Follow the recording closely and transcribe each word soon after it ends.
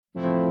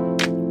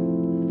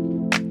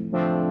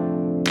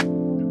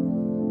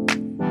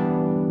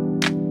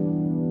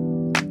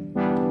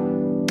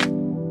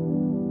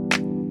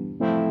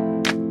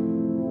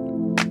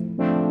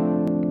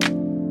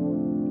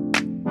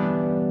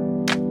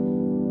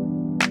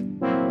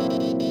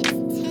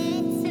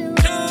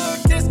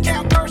Two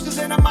discount groceries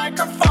and a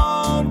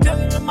microphone.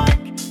 Dylan and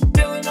Mike,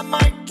 Dylan and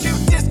Mike. Two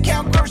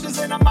discount groceries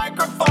and a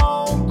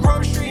microphone.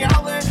 Grocery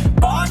outlet,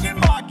 bargain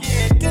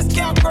market.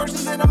 Discount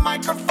groceries and a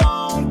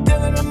microphone.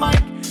 Dylan and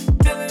Mike,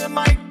 Dylan and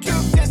Mike.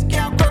 Two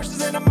discount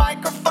groceries and a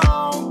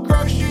microphone.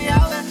 Grocery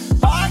outlet,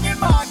 bargain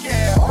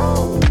market.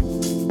 Oh.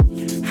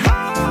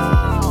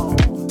 Oh.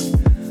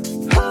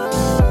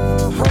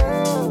 Oh.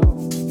 Oh.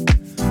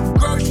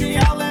 Grocery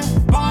outlet,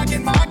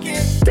 bargain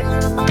market.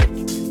 Dylan and Mike,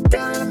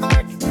 Dylan and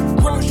Mike.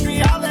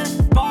 Grocery outlet,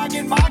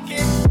 bargain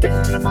market.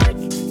 Dylan and Mike,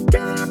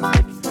 Dylan and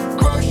Mike.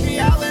 Grocery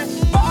outlet,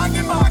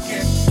 bargain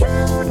market.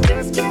 Two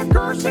discount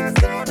groceries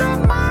and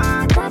a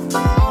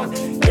microphone.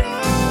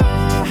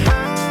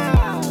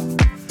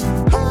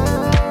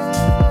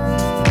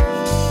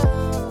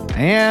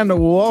 And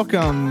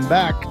welcome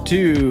back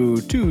to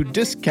Two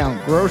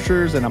Discount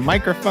Grocers and a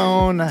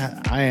Microphone.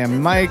 I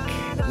am Mike.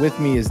 With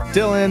me is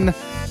Dylan.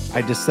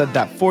 I just said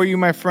that for you,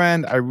 my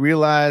friend. I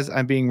realize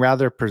I'm being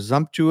rather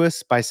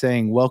presumptuous by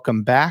saying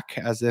welcome back,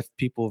 as if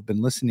people have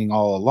been listening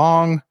all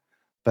along,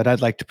 but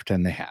I'd like to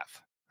pretend they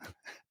have.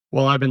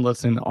 Well, I've been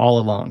listening all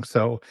along.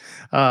 So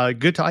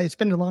good to, it's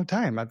been a long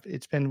time.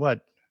 It's been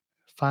what,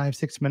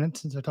 5-6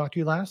 minutes since I talked to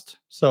you last?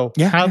 So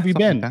how have you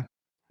been? Like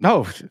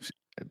no,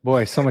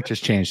 boy, so much has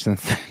changed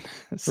since then.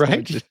 So right?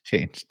 much has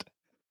changed. A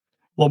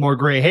little more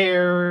gray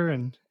hair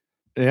and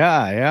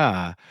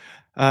yeah.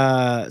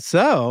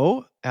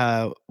 So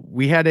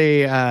we had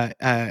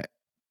a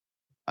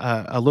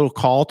little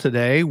call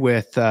today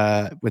with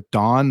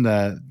Don,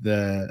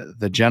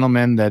 the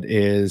gentleman that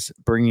is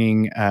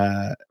bringing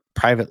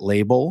private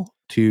label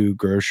to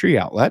Grocery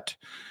Outlet,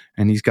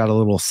 and he's got a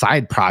little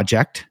side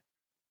project,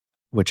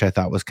 which I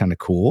thought was kind of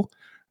cool,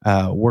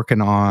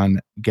 working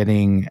on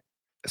getting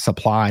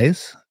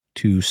supplies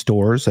to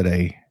stores at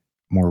a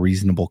more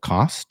reasonable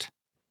cost.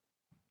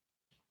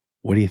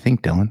 What do you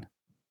think, Dylan?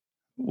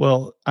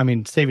 Well, I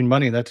mean, saving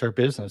money, that's our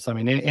business. I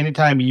mean,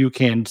 anytime you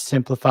can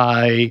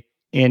simplify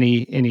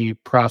any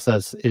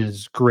process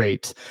is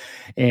great.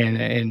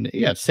 And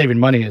yeah, saving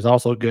money is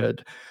also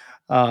good.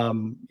 I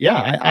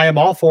am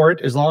all for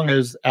it as long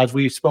as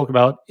we spoke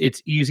about,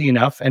 it's easy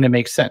enough and it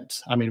makes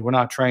sense. I mean, we're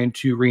not trying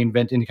to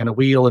reinvent any kind of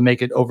wheel and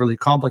make it overly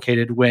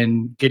complicated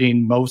when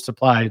getting most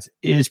supplies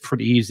is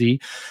pretty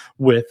easy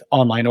with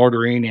online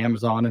ordering,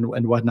 Amazon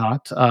and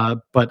whatnot.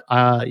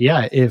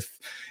 If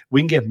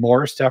we can get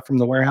more stuff from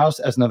the warehouse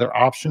as another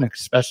option,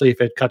 especially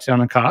if it cuts down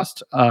on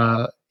cost,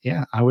 I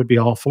would be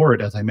all for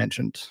it, as I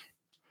mentioned.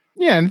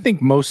 Yeah, and I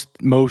think most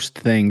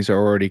things are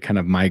already kind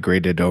of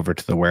migrated over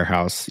to the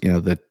warehouse. You know,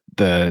 the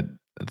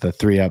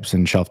 3-ups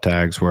and shelf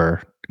tags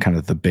were kind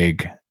of the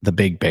big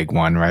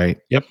one, right?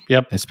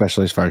 Yep.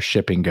 Especially as far as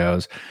shipping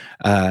goes.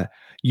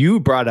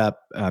 You brought up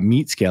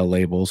meat scale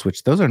labels,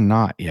 which those are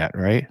not yet,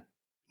 right?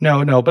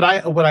 No.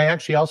 But what I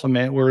actually also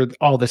meant were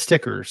all the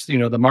stickers. You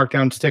know, the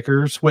markdown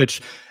stickers,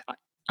 which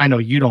I know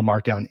you don't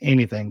mark down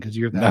anything because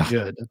you're that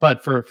good.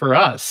 But for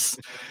us,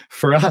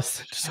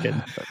 just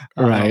kidding.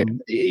 Right.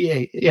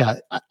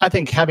 I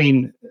think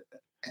having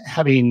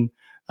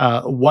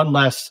one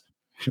less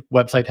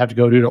website have to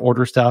go to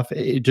order stuff,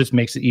 it just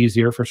makes it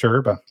easier for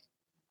sure. But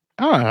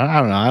I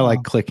don't know. I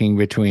like clicking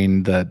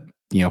between the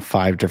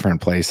 5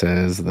 different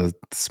places, the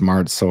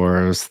Smart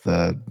Source,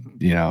 the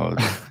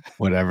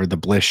whatever, the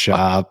Bliss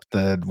Shop,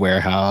 the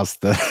warehouse,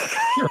 the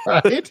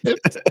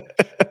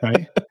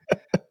right.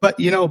 But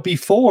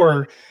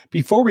before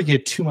we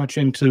get too much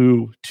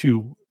into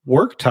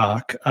work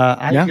talk,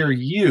 I hear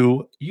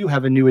you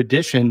have a new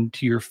addition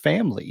to your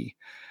family.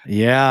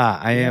 Yeah,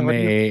 I am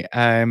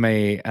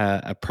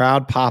a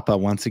proud papa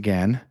once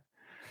again.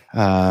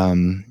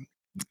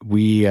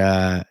 We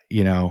I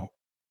do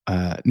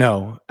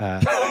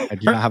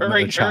not have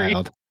another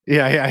child.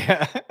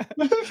 Yeah.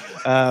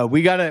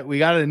 We got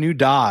a new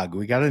dog.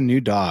 We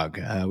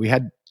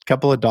had a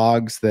couple of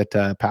dogs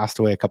that passed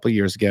away a couple of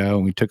years ago,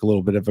 and we took a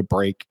little bit of a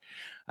break.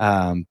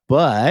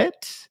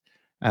 But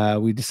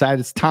we decided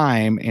it's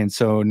time, and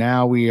so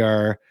now we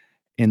are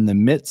in the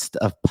midst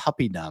of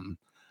puppydom,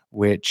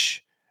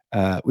 which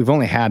we've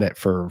only had it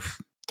for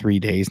 3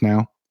 days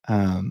now.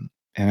 And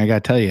I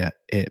got to tell you,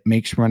 it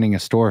makes running a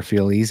store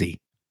feel easy.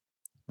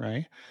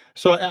 Right.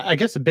 So I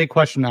guess the big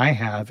question I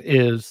have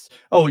is,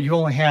 you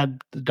only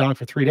had the dog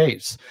for 3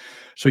 days.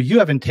 So you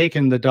haven't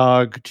taken the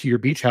dog to your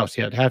beach house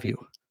yet, have you?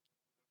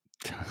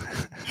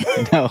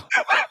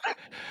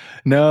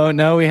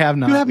 No, we have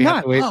not. We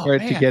have to wait for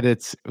it to get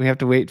its. We have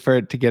to wait for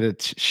it to get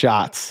its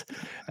shots.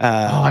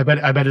 I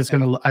bet it's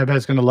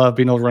gonna love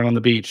being able to run on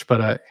the beach.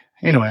 But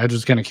anyway, I'm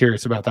just kind of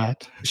curious about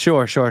that.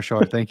 Sure.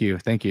 Thank you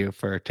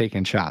for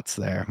taking shots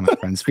there, my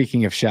friend.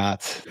 Speaking of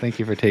shots, thank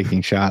you for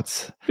taking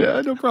shots.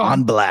 Yeah, no problem.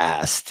 On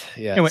blast.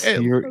 Yeah.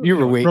 Anyway, you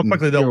were waiting. Real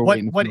quickly though,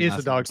 what is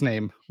the dog's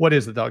name? What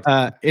is the dog's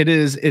name?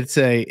 It's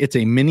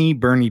a mini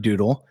Bernie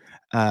Doodle,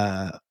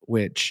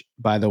 which,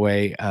 by the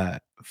way,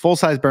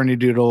 full-size Bernie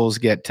Doodles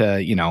get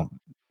to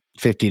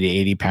 50 to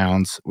 80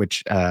 pounds,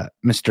 which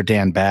Mr.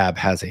 Dan Babb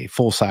has a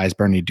full-size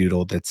Bernie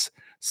Doodle that's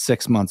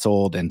 6 months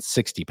old and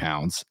 60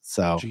 pounds.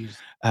 So,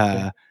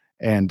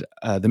 And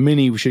the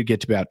mini should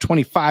get to about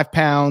 25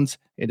 pounds.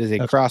 It is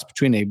a cross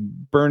between a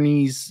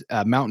Bernese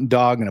mountain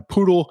dog and a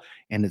poodle,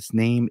 and its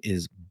name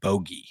is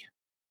Bogey.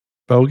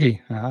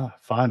 Bogey.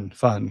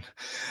 Fun.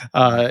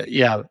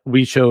 Yeah,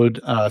 we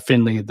showed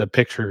Finley the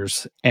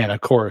pictures. And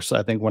of course,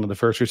 I think one of the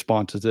first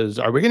responses is,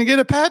 "Are we going to get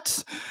a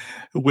pet?"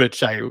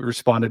 Which I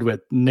responded with,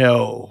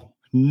 no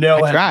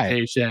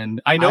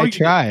hesitation. I know I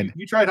tried.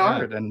 You tried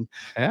hard. And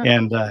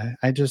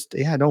I just,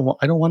 I don't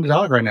want a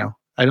dog right now.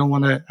 I don't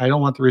want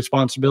the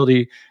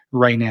responsibility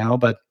right now,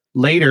 but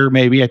later,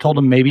 maybe. I told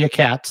him maybe a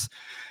cat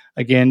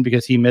again,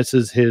 because he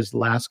misses his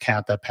last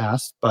cat that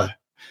passed, but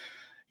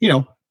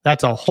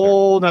that's a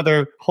whole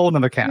nother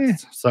cat. Yeah.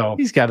 So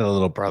He's got a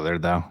little brother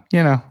though,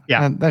 Yeah.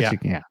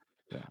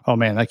 Oh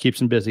man, that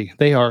keeps him busy.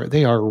 They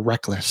are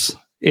reckless.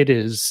 It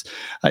is.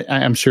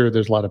 I'm sure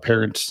there's a lot of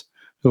parents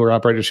who are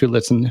operators who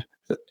listen.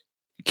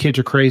 Kids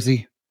are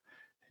crazy.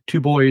 2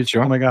 boys.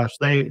 Sure. Oh my gosh.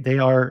 They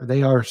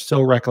are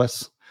so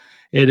reckless.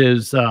 It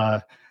is,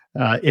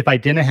 if I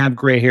didn't have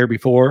gray hair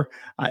before,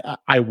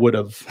 I would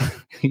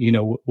have,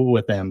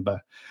 with them, but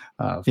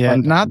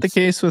not the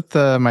case with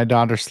my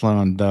daughter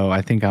Sloan, though.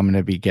 I think I'm going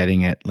to be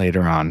getting it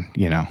later on.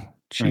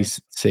 She's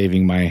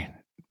saving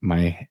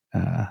my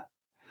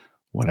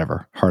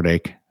whatever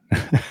heartache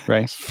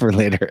right for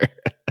later.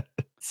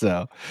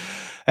 So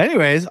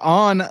anyways,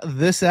 on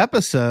this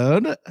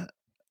episode,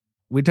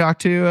 we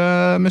talked to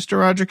Mr.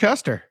 Roger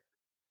Custer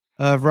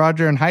of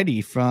Roger and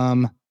Heidi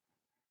from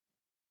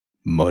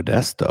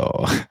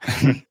Modesto.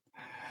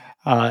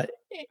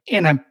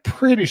 And I'm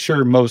pretty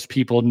sure most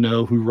people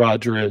know who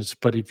Roger is,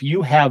 but if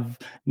you have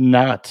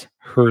not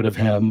heard of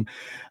him,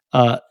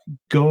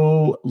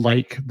 go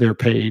like their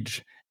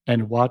page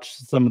and watch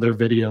some of their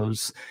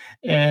videos.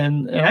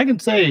 And I can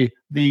say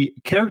the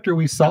character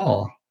we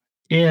saw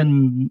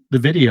in the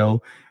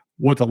video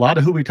with a lot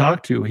of who we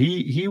talked to,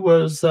 he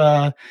was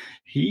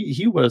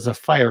he was a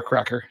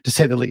firecracker, to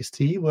say the least.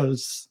 He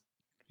was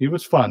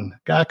fun.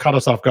 Guy caught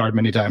us off guard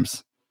many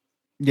times.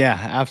 Yeah,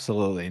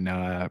 absolutely.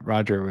 No,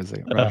 Roger was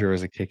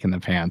a kick in the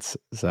pants.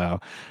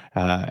 So,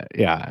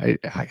 I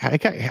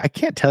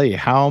can't tell you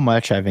how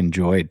much I've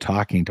enjoyed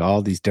talking to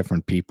all these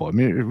different people. I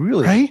mean, it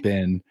really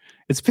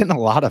has been a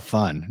lot of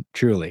fun,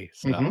 truly.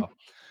 So,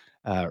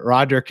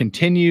 Roger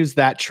continues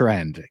that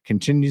trend.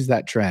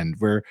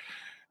 We're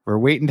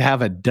waiting to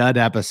have a dud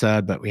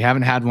episode, but we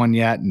haven't had one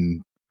yet.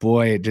 And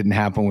boy, it didn't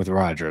happen with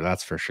Roger.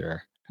 That's for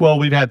sure. Well,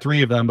 we've had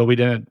 3 of them, but we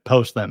didn't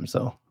post them.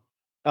 So.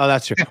 Oh,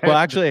 that's true. Well,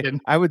 actually,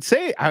 I would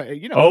say, I'm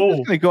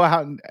going to go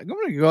out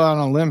on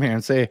a limb here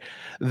and say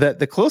that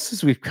the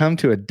closest we've come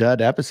to a dud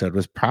episode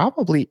was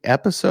probably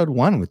episode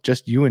 1 with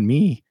just you and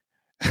me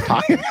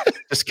talking,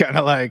 just kind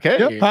of like,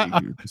 hey,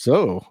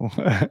 so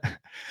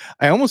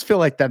I almost feel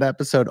like that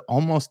episode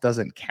almost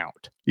doesn't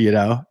count.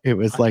 It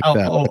was like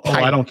the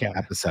I don't count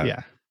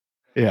episode.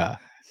 Yeah.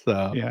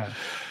 So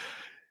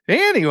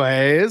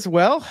anyways,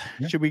 well,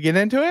 should we get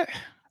into it?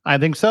 I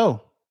think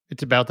so.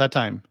 It's about that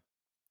time.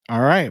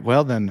 All right.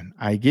 Well, then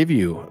I give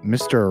you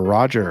Mr.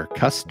 Roger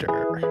Custer.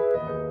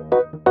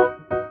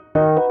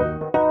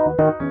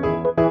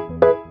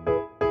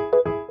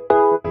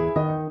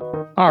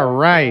 All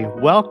right.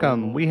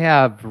 Welcome. We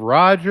have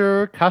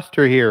Roger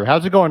Custer here.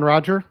 How's it going,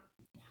 Roger?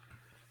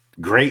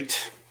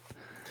 Great.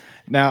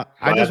 Now,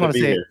 I want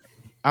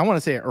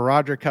to say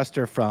Roger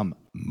Custer from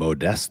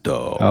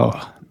Modesto.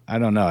 Oh, I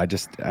don't know. I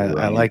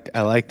like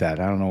that.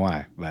 I don't know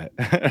why, but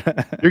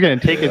you're going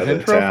to take his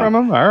intro from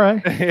him. All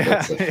right.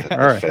 All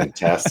right.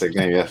 Fantastic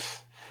name.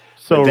 Yes.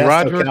 So Modesto,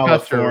 Roger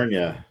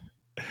California.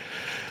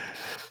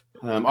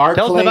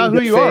 Tell us about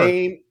who you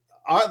are.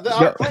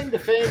 Our claim to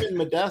fame in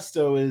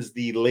Modesto is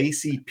the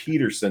Lacey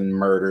Peterson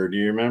murder. Do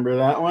you remember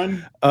that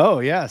one? Oh,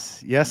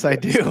 yes. Yes, I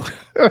do.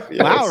 Yes.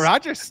 Wow,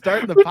 Roger's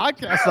starting the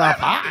podcast off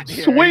hot.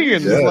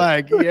 Swinging.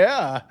 I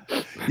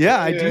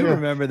do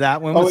remember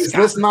that one. Is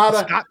this not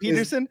Scott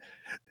Peterson?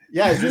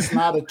 Is this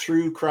not a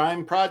true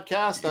crime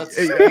podcast? That's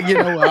you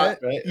know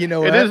what? Right? You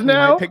know it what? Is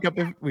now.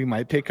 We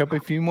might pick up a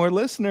few more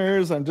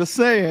listeners. I'm just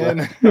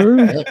saying.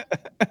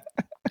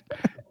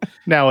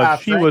 Now,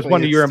 if she was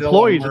one of your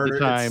employees at the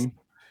time.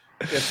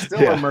 It's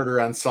still a murder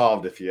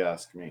unsolved, if you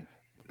ask me.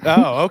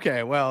 Oh,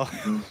 okay. Well,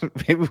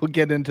 maybe we'll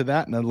get into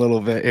that in a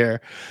little bit here.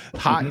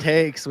 Hot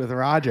takes with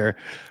Roger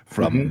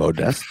from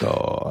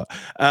Modesto.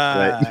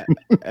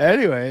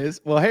 Anyways,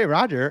 well, hey,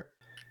 Roger,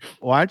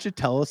 why don't you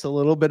tell us a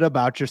little bit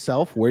about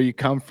yourself, where you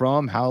come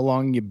from, how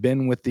long you've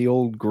been with the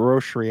old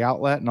grocery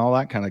outlet and all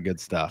that kind of good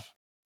stuff.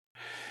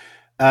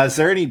 Is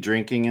there any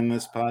drinking in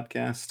this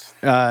podcast?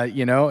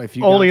 If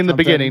you only in the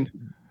beginning.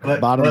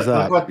 Bottoms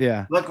up.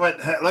 Look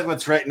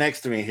what's right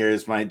next to me here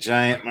is my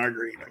giant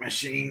margarita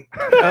machine.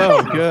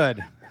 Oh,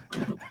 good.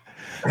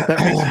 That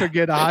makes for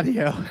good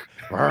audio.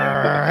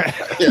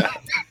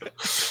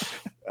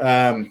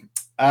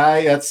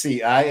 Let's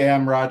see. I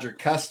am Roger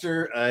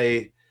Custer.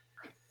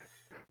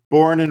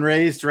 Born and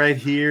raised right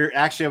here.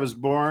 Actually, I was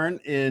born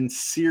in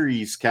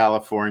Ceres,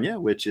 California,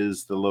 which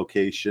is the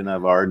location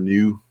of our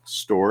new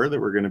store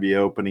that we're going to be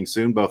opening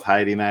soon. Both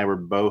Heidi and I were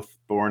both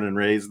born and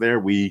raised there.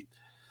 We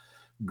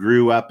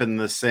grew up in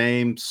the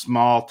same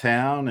small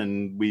town,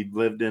 and we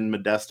lived in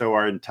Modesto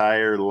our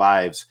entire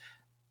lives.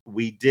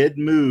 We did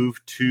move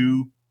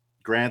to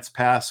Grants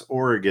Pass,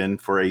 Oregon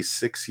for a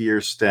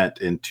 6-year stint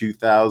in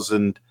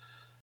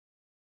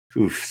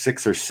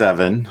 2006 or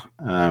 7.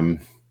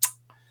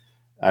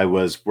 I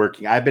was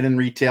working. I've been in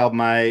retail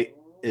my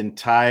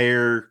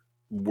entire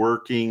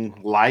working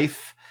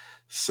life.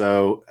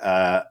 So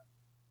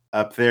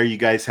up there, you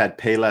guys had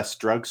Payless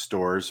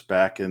drugstores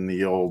back in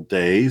the old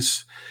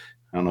days.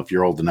 I don't know if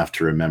you're old enough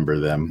to remember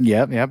them.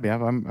 Yep.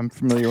 I'm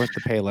familiar with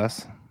the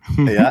Payless.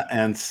 Yeah,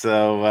 and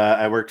so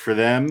I worked for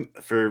them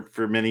for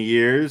many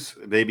years.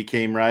 They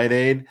became Rite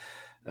Aid.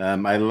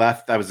 I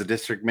left. I was a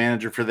district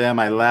manager for them.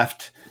 I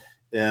left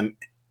them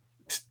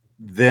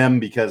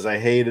because I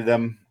hated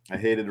them. I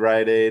hated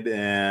Rite Aid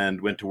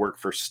and went to work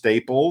for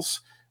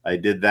Staples. I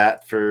did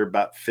that for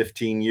about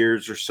 15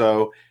 years or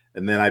so,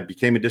 and then I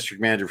became a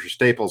district manager for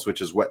Staples,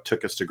 which is what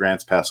took us to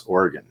Grants Pass,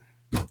 Oregon.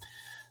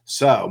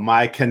 So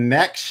my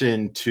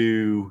connection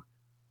to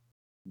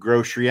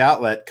grocery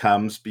outlet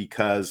comes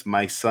because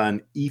my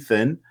son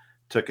Ethan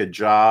took a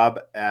job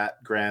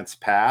at Grants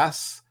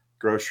Pass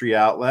grocery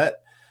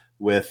outlet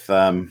with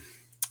help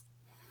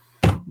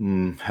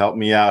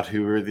me out,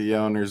 who were the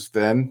owners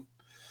then?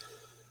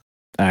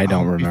 I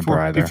don't remember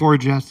either. Before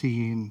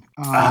Jesse and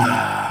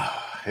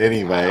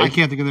anyway, I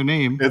can't think of their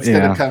name.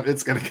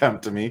 It's gonna come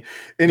to me.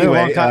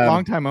 Anyway,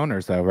 long time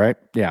owners though, right?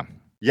 Yeah.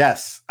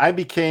 Yes, I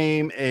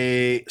became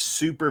a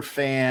super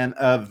fan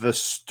of the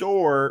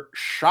store,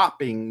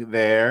 shopping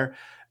there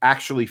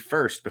actually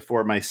first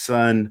before my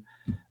son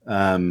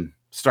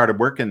started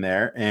working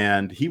there.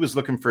 And he was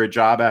looking for a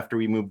job after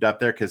we moved up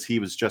there because he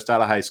was just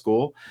out of high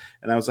school.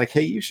 And I was like,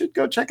 hey, you should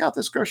go check out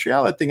this grocery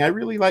outlet thing. I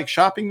really like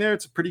shopping there.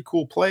 It's a pretty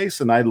cool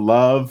place. And I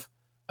love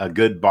a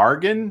good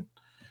bargain.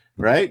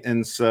 Right.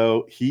 And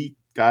so he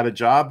got a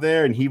job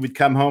there, and he would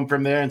come home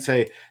from there and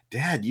say,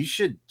 Dad, you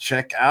should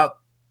check out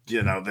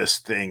this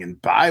thing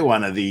and buy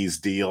one of these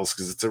deals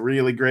because it's a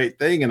really great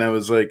thing. And I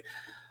was like,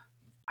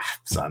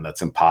 son,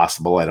 that's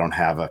impossible. I don't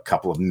have a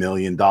couple of $1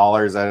 million.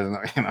 I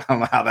don't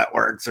know how that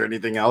works or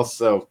anything else.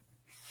 So,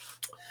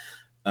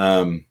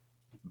 but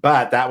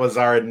that was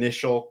our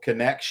initial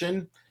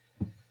connection.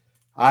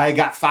 I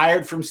got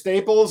fired from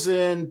Staples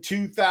in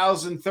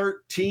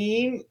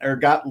 2013, or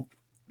got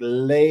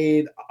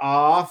laid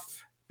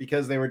off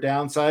because they were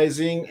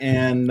downsizing.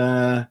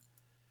 And,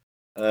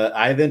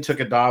 I then took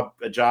a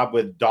job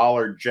with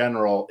Dollar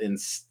General in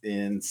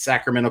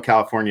Sacramento,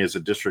 California as a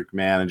district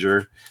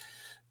manager.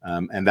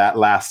 And that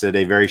lasted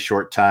a very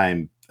short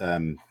time.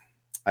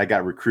 I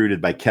got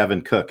recruited by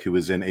Kevin Cook, who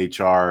was in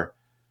HR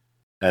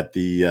at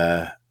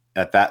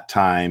that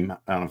time.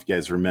 I don't know if you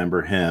guys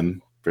remember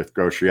him, with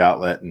Grocery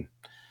Outlet, and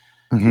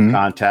he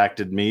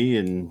contacted me,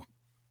 and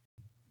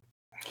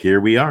here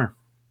we are.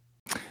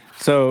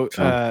 So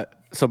by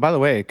the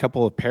way, a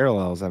couple of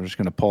parallels I'm just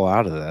going to pull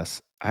out of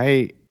this.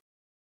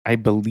 I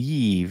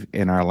believe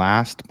in our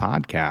last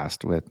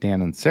podcast with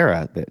Dan and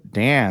Sarah that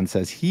Dan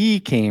says he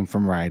came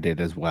from Rite Aid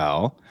as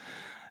well.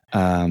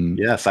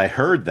 Yes, I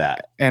heard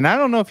that, and I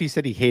don't know if he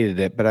said he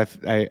hated it, but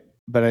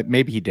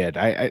maybe he did.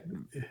 I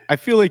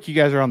feel like you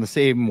guys are on the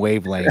same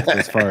wavelength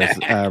as far as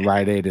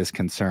Rite Aid is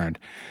concerned.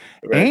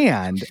 Right.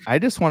 And I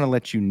just want to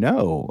let you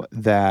know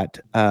that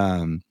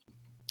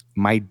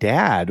my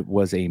dad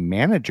was a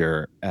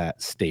manager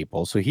at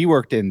Staples, so he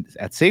worked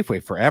at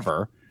Safeway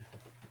forever.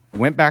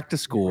 Went back to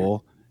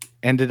school.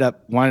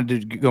 Wanted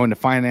to go into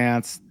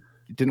finance.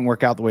 It didn't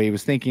work out the way he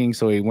was thinking.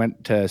 So he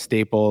went to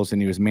Staples,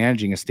 and he was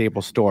managing a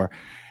Staples store.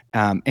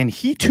 And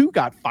he too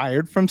got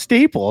fired from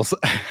Staples.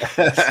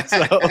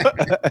 Well,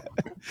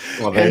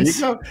 there you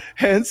go.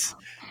 Hence,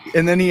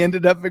 and then he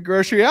ended up at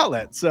Grocery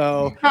Outlet.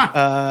 So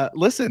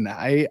listen,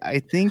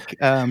 I think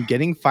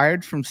getting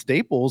fired from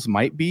Staples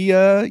might be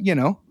a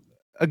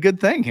good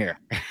thing here.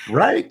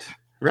 Right.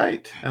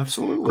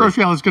 Absolutely.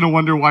 Grocery Outlet's going to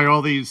wonder why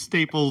all these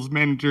Staples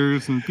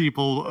managers and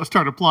people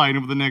start applying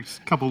over the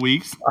next couple of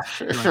weeks.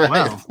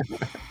 Well,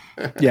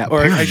 yeah,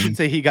 or I should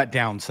say he got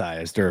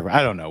downsized, or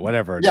I don't know,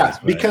 whatever it is.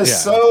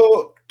 Because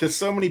so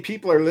many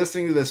people are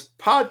listening to this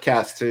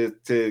podcast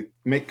to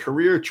make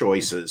career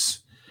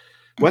choices.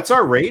 What's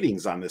our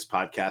ratings on this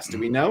podcast? Do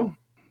we know?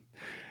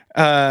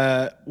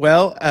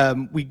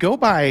 We go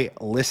by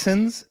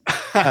listens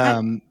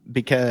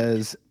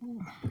because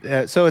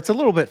so it's a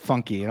little bit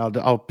funky, and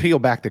I'll peel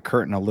back the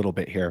curtain a little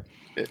bit here.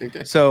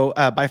 Okay. So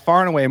by far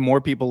and away, more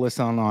people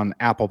listen on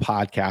Apple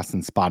Podcasts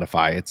and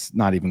Spotify. It's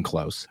not even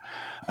close.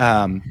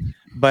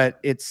 But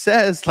it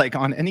says, like,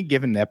 on any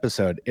given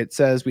episode, it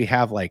says we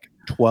have like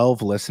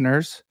 12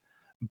 listeners,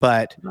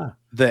 but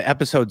the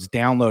episode's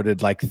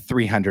downloaded like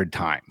 300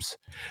 times.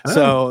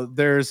 So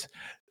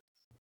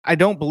I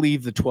don't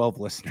believe the 12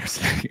 listeners.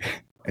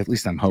 At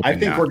least I'm hoping. I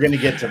think we're going to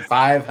get to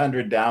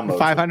 500 downloads.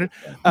 500.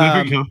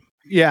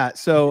 Yeah.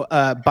 So,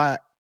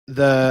 but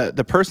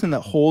the person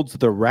that holds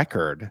the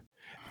record,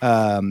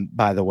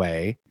 by the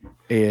way,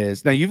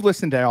 is now you've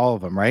listened to all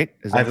of them, right?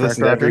 I've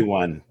listened to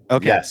everyone.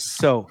 Okay. Yes.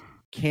 So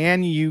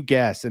can you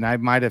guess? And I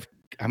might have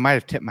might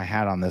have tipped my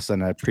hat on this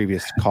in a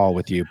previous call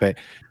with you, but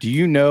do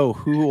you know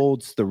who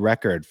holds the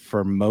record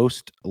for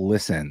most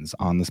listens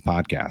on this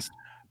podcast?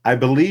 I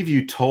believe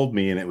you told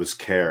me, and it was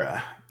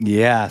Kara.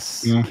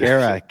 Yes,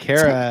 Yeah.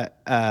 Kara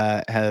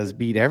has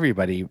beat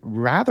everybody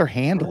rather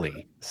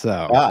handily.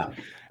 So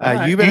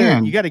you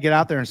And- got to get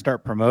out there and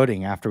start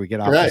promoting after we get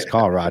off this Right.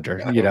 call,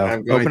 Roger. You know,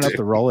 I'm going open up to.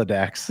 the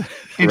Rolodex.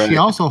 And she Right.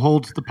 also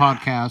holds the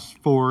podcast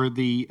for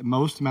the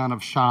most amount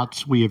of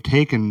shots we have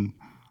taken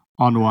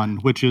on one,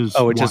 which is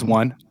Just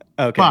one.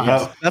 Okay, But-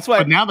 yes. That's why.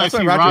 But now that that's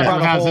why Roger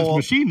brought a has his whole-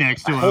 machine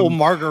next to a whole him,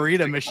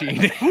 margarita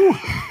machine.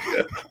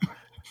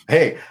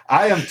 Hey,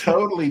 I am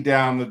totally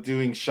down with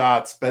doing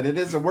shots, but it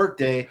is a work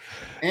day,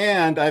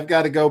 and I've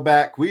got to go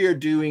back. We are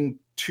doing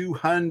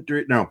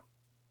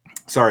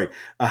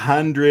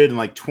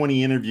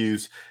 120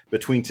 interviews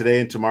between today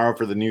and tomorrow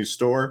for the new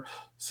store.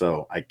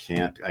 So I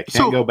can't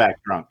go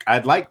back drunk.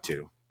 I'd like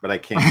to, but I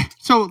can't.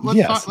 so let's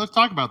Yes. let's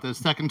talk about this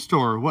second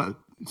store. What?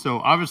 So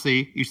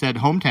obviously you said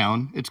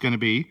hometown. It's going to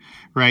be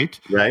right.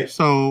 Right.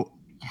 So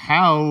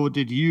how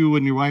did you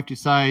and your wife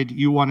decide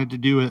you wanted to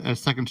do a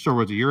second store?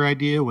 Was it your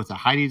idea? Was it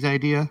Heidi's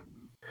idea?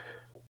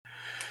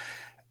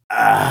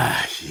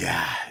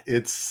 Yeah,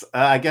 it's,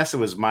 I guess it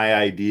was my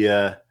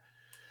idea.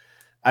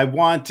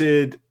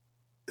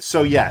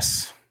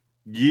 Yes,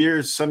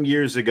 some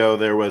years ago,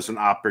 there was an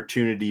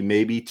opportunity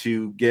maybe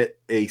to get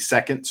a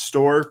second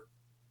store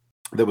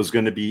that was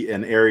going to be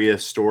an area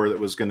store that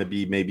was going to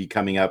be maybe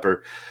coming up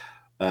or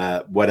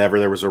whatever.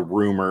 There was a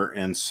rumor.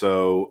 And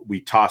so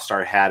we tossed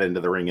our hat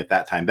into the ring at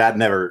that time. That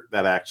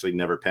actually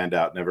never panned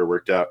out, never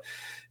worked out.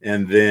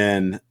 And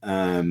then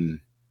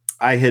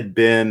I had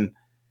been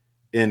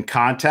in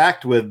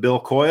contact with Bill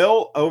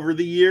Coyle over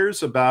the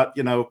years about,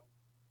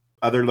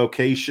 other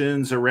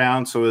locations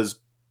around. So as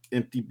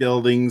empty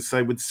buildings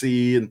I would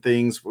see and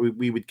things,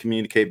 we would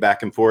communicate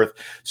back and forth.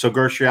 So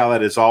Grocery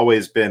Outlet has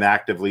always been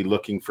actively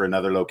looking for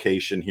another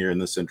location here in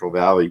the Central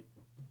Valley.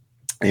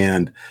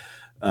 And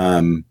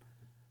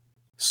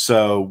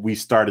so we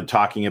started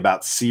talking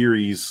about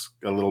series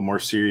a little more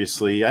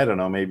seriously, I don't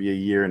know, maybe a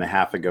year and a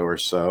half ago or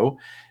so.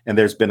 And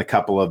there's been a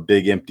couple of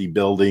big empty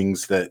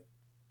buildings that,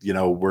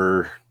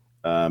 were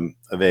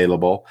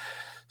available.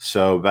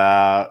 So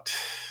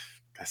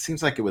it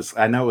seems like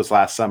I know it was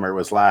last summer. It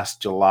was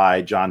last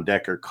July. John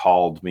Decker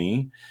called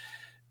me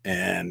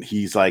and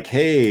he's like,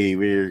 hey,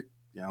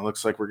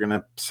 looks like we're going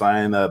to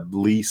sign a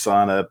lease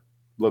on a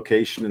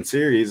location in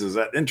Ceres. Does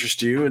that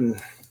interest you?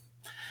 And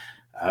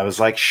I was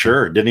like,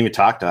 sure. Didn't even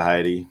talk to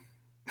Heidi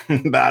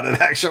about it,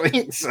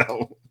 actually.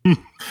 So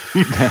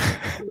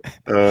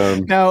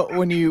now,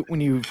 when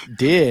you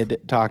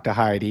did talk to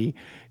Heidi,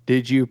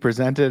 did you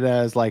present it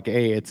as like,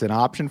 hey, it's an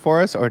option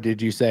for us, or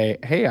did you say,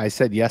 hey, I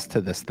said yes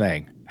to this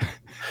thing?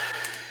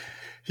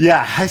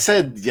 Yeah, I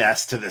said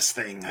yes to this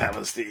thing. That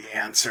was the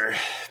answer.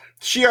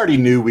 She already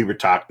knew we were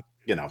talking,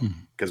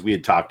 because we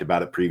had talked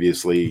about it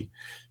previously.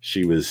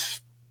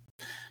 She's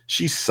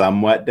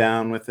somewhat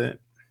down with it.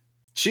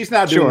 She's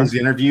not doing these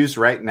interviews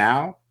right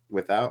now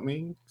without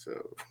me. So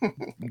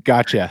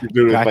Gotcha.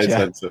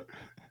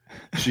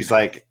 She's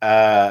like,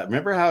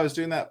 remember how I was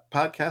doing that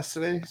podcast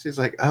today? She's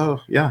like, oh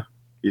yeah.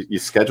 You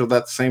scheduled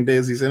that the same day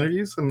as these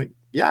interviews? I'm like,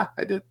 yeah,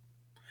 I did.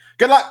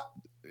 Good luck.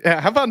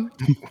 Yeah, have fun.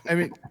 I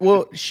mean,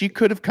 well, she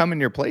could have come in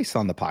your place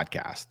on the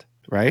podcast,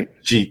 right?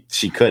 She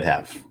could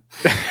have.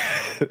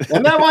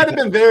 And that might have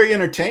been very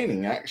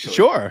entertaining, actually.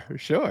 Sure.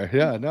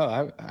 Yeah,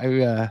 no,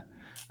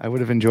 I would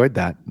have enjoyed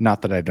that.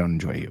 Not that I don't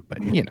enjoy you, but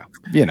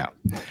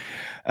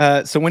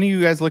so when are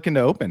you guys looking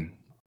to open?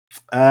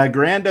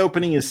 Grand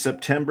opening is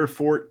September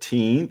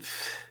 14th.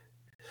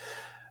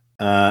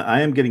 I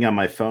am getting on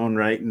my phone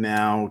right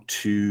now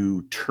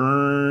to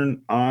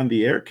turn on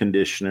the air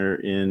conditioner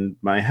in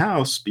my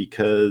house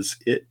because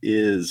it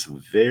is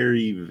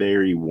very,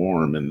 very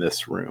warm in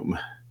this room.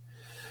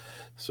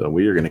 So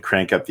we are going to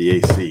crank up the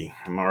AC.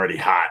 I'm already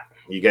hot.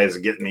 You guys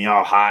are getting me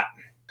all hot.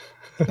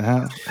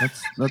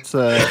 That's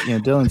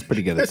Dylan's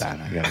pretty good at that,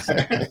 I gotta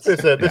say.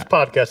 This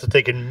podcast has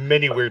taken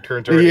many weird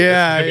turns already.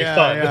 Yeah.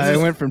 I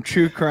went from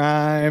true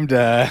crime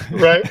to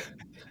right.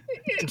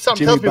 And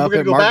something tells me we're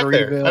going to go back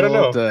there. I don't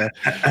know.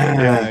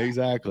 Yeah,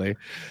 exactly.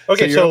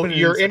 Okay, so opening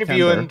you're in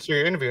interviewing.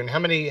 September. How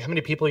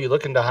many people are you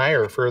looking to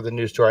hire for the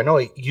new store? I know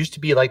it used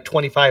to be like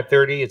 25,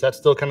 30. Is that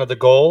still kind of the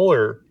goal,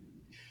 or?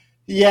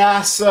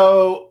 Yeah,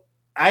 so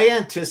I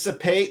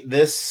anticipate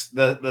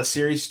the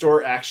Ceres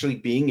store actually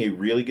being a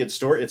really good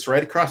store. It's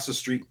right across the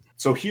street.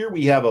 So here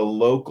we have a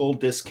local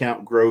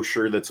discount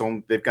grocer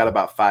they've got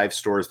about 5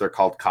 stores. They're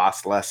called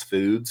Cost Less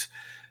Foods.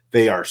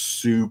 They are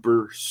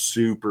super,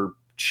 super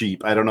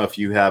cheap. I don't know if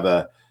you have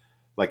a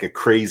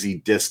crazy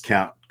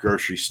discount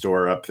grocery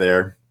store up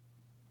there.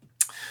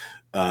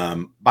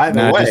 By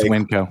the way, just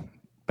Winco,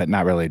 but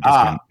not really a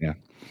discount.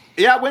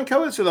 Yeah,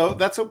 Winco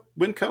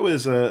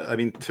is though. I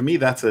mean, to me,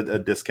 that's a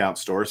discount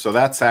store. So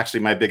that's actually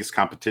my biggest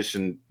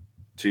competition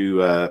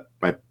to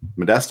my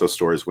Modesto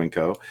store is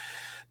Winco.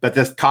 But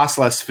this Cost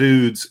Less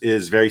Foods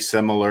is very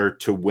similar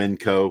to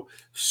Winco.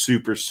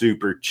 Super,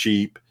 super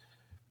cheap,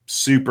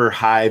 super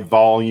high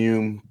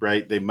volume.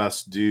 Right? They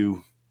must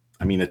do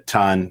I mean, a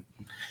ton.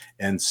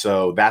 And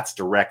so that's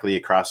directly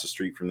across the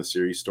street from the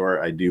Series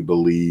store. I do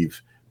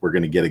believe we're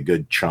going to get a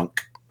good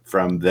chunk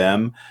from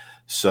them.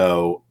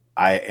 So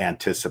I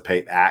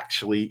anticipate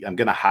I'm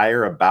going to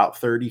hire about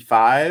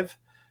 35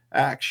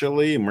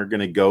 actually, and we're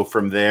going to go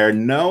from there,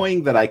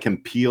 knowing that I can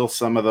peel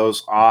some of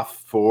those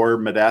off for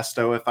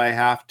Modesto if I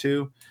have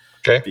to.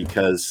 Okay.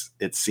 Because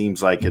it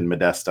seems like in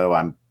Modesto,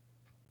 I'm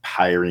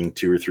hiring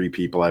 2 or 3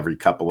 people every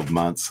couple of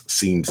months.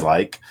 Seems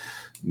like,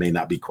 may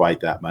not be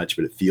quite that much,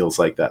 but it feels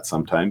like that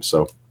sometimes.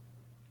 So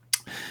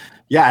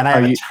yeah, and I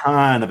have a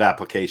ton of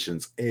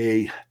applications,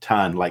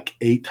 like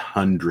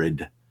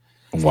 800.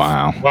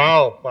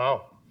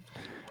 Wow.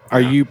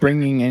 Are you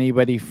bringing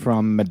anybody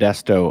from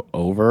Modesto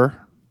over?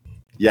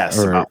 Yes,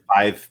 about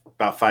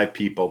five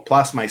people,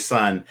 plus my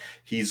son.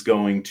 He's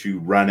going to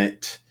run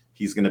it.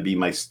 He's going to be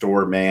my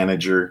store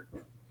manager.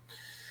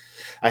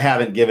 I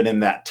haven't given him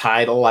that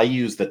title. I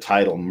use the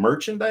title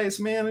merchandise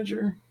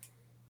manager.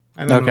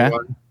 I don't know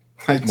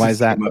why is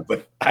that?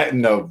 I have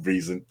no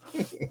reason.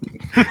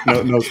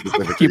 no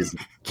specific reason.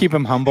 Keep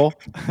him humble.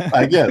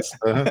 I guess.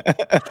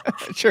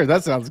 Sure,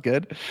 that sounds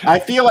good. I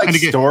feel like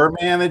store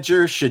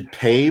manager should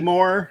pay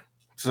more.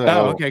 So.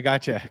 Oh, okay,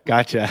 gotcha.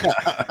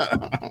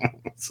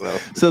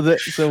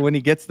 So when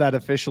he gets that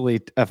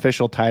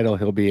official title,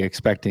 he'll be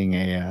expecting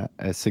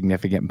a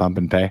significant bump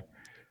in pay.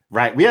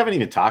 Right. We haven't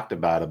even talked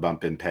about a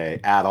bump in pay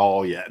at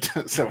all yet.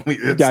 So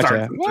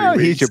gotcha. Well,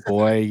 he's your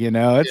boy, you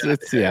know.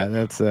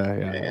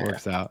 It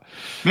works out.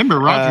 Remember,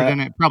 Roger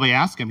didn't probably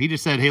ask him. He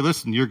just said, "Hey,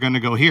 listen, you're going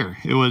to go here."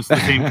 It was the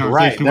same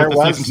conversation with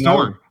the second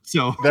store.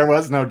 So there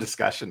was no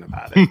discussion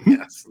about it.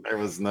 Yes, there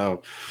was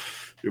no.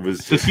 It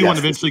was. Does he want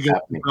to eventually go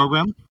to the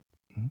program?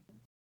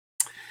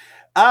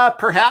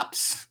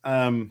 Perhaps.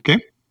 Okay.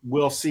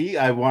 We'll see.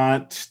 I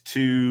want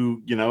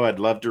to, I'd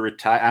love to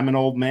retire. I'm an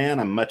old man.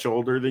 I'm much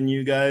older than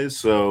you guys.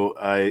 So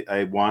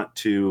I want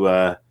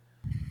to,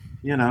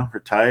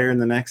 retire in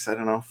the next,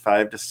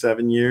 5 to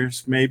 7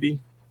 years, maybe.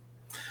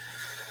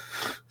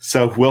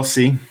 So we'll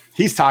see.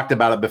 He's talked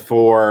about it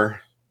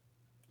before.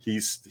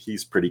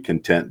 He's pretty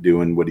content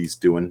doing what he's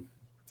doing.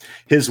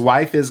 His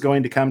wife is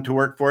going to come to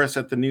work for us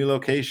at the new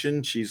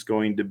location. She's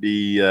going to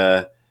be,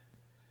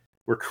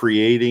 we're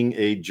creating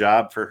a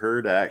job for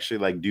her to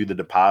actually do the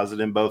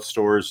deposit in both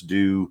stores,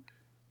 do,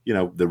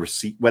 the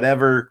receipt,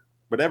 whatever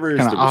is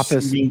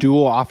the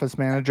dual office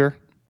manager.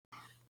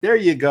 There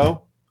you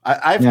go.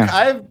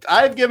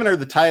 I've given her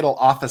the title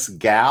office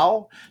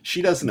gal.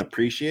 She doesn't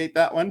appreciate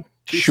that one.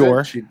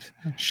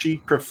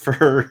 She'd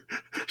prefer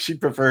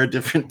a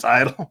different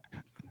title.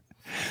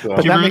 So.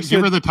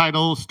 Give her the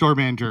title store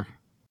manager.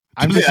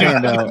 I'm just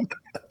saying though,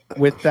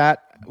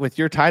 with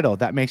your title,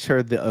 that makes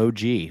her the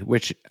OG,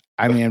 which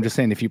I'm just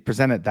saying if you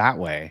present it that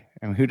way,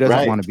 who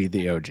doesn't want to be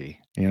the OG,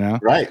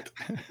 Right.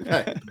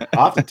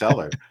 I'll have to tell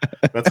her.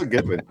 That's a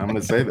good one. I'm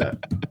going to say that.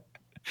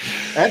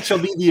 And she'll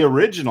be the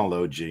original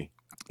OG.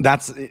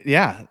 That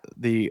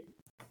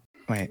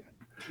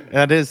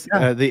is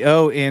the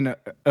O in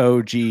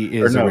OG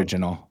is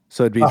original.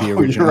 So it'd be the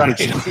original. Right.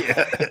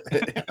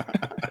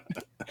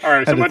 All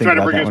right, someone try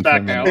to bring us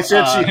back now.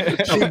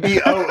 She'd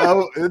be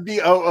OO. It'd be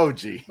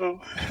OOG.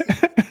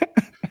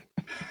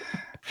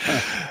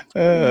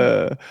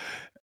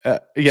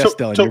 Yes,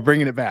 Dylan, you're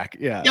bringing it back.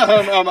 Yeah,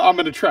 I'm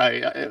going to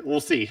try. We'll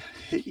see.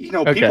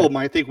 People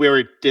might think we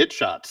already did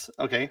shots.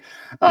 Okay.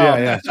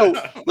 So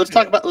let's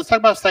talk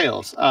about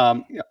sales.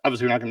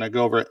 Obviously, we're not going to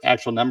go over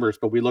actual numbers,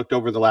 but we looked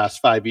over the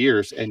last 5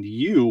 years, and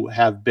you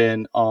have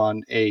been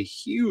on a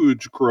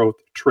huge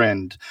growth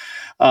trend.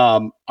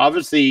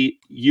 Obviously,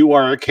 you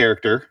are a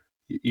character.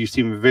 You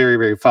seem very,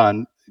 very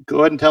fun.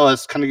 Go ahead and tell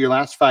us kind of your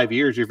last 5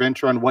 years, your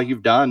venture on what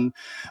you've done,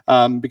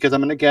 because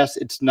I'm going to guess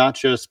it's not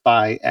just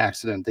by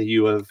accident that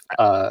you have.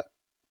 And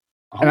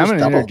I'm going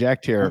to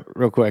interject here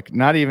real quick.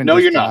 Not even just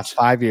the last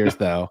 5 years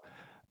though,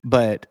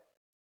 but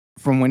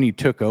from when you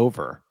took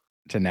over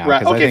to now.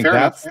 Right. Okay,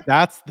 I think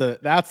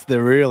that's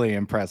the really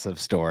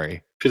impressive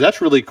story. Because that's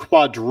really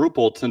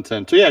quadrupled since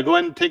then. So yeah, go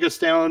ahead and take us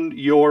down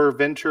your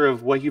venture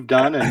of what you've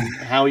done and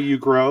how you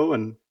grow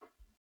and.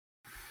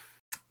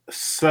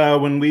 So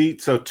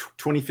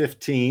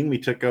 2015, we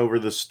took over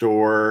the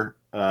store.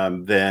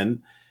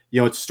 Then,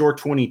 it's store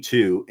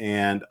 22.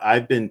 And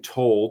I've been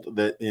told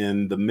that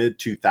in the mid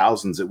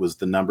 2000s, it was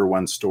the number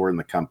one store in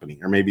the company,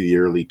 or maybe the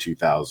early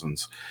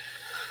 2000s.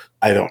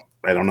 I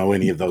don't know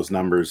any of those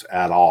numbers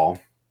at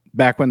all.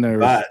 Back when there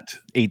was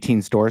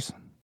 18 stores.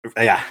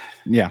 Yeah.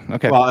 Yeah.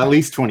 Okay. Well, at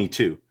least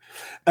 22. Sure.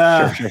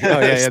 Oh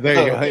yeah.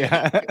 There you go.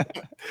 Yeah.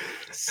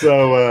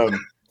 So,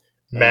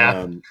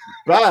 math.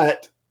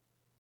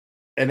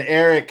 And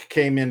Eric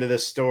came into the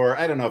store,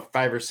 I don't know,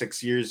 5 or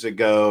 6 years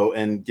ago.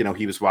 And,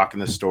 he was walking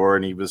the store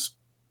and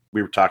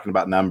we were talking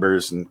about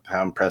numbers and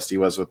how impressed he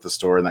was with the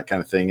store and that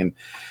kind of thing. And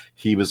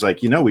he was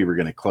like, we were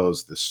going to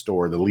close the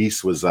store. The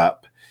lease was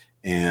up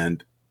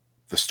and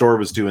the store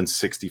was doing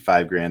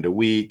 $65,000 a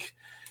week.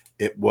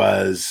 It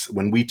was,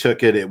 when we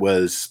took it, it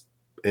was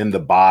in the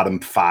bottom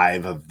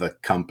 5 of the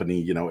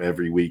company,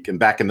 every week. And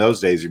back in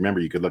those days, remember,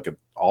 you could look at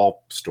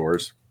all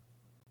stores.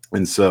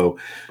 And so,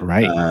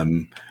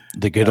 right.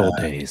 The good old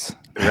days.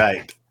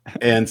 Right.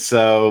 And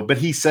so, but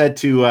he said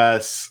to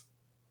us,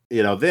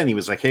 then he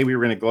was like, hey, we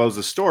were going to close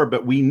the store,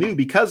 but we knew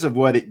because of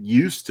what it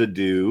used to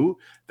do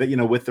that,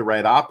 with the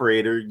right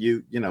operator,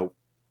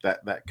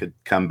 that could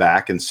come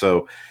back. And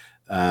so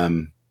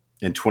in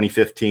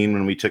 2015,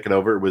 when we took it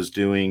over, it was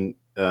doing,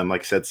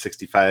 like I said,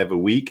 65 a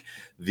week.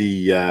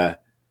 The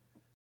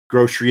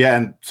grocery,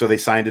 and so they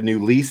signed a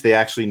new lease. They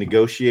actually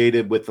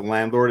negotiated with the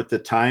landlord at the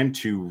time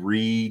to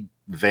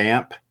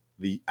revamp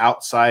the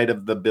outside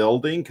of the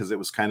building because it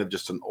was kind of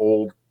just an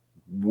old,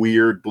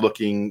 weird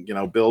looking,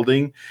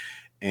 building.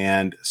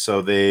 And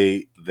so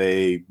they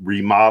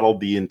remodeled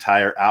the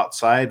entire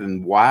outside.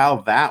 And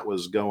while that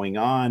was going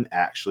on,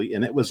 actually,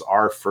 and it was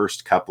our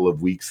first couple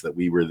of weeks that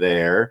we were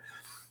there,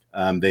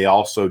 they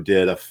also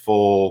did a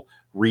full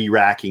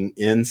re-racking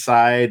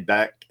inside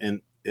back,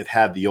 and it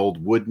had the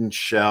old wooden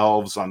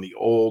shelves on the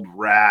old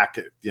rack,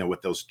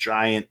 with those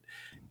giant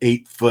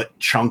 8-foot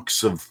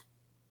chunks of,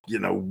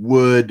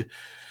 wood.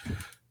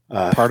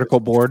 Particle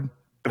board.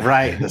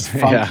 Right. This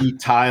funky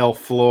tile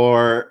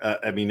floor.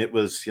 It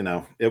was,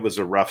 it was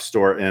a rough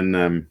store.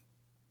 And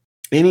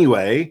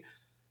anyway,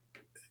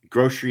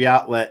 Grocery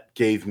Outlet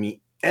gave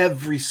me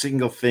every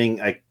single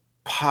thing I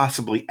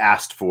possibly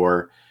asked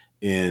for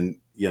in,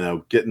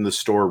 getting the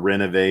store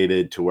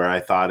renovated to where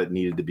I thought it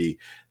needed to be.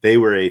 They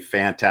were a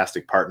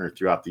fantastic partner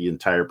throughout the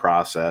entire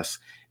process.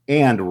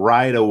 And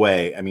right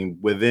away,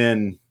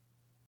 within,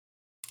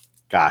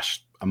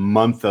 a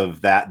month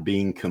of that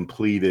being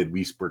completed,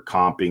 we were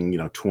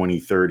comping, 20,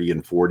 30,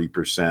 and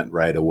 40%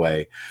 right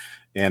away.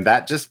 And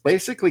that just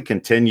basically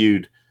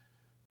continued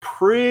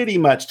pretty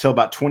much till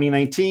about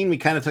 2019. We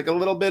kind of took a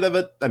little bit of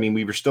it.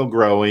 We were still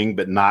growing,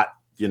 but not,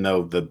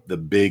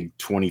 the big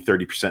 20,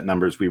 30%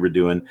 numbers we were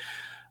doing.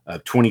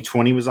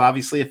 2020 was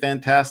obviously a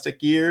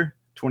fantastic year.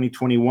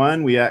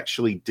 2021, we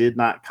actually did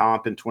not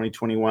comp in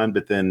 2021,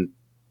 but then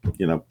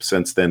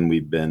since then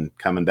we've been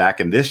coming back,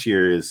 and this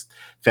year is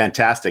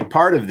fantastic.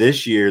 Part of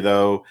this year,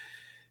 though,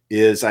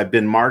 is I've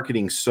been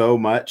marketing so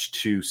much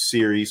to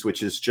Ceres,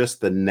 which is just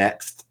the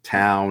next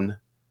town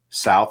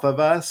south of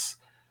us.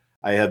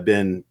 I have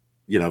been,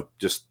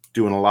 just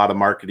doing a lot of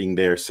marketing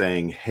there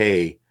saying,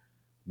 hey,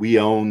 we're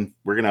going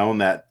to own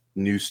that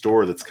new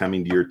store that's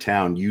coming to your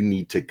town. You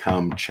need to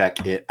come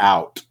check it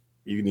out.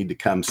 You need to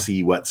come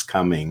see what's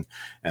coming.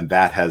 And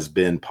that has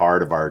been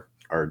part of our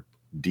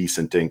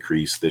decent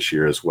increase this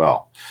year as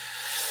well,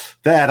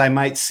 that I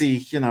might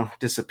see,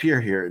 disappear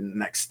here in the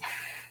next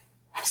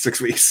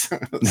 6 weeks.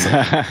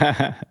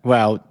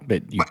 Well,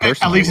 but you personally,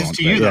 at least it's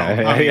to you, though.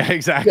 Yeah,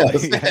 exactly.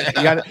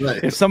 Yes.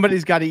 Right. If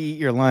somebody's got to eat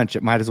your lunch,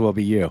 it might as well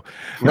be you.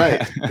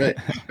 Right.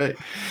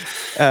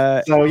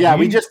 So yeah,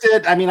 we just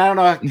did. I don't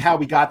know how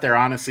we got there.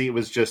 Honestly, it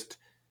was just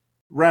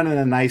running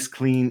a nice,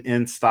 clean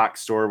in-stock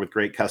store with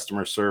great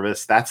customer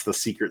service. That's the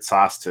secret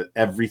sauce to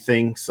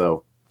everything.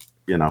 So,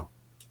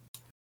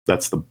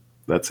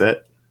 that's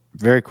it.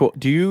 Very cool.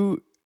 Do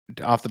you,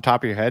 off the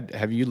top of your head,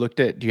 do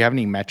you have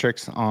any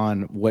metrics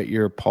on what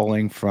you're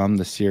pulling from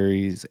the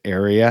Ceres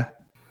area?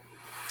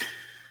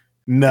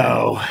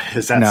 No.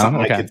 Is that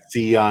something I could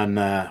see on,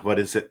 what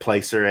is it,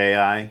 Placer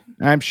AI?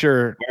 I'm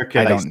sure. Where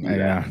can I see that?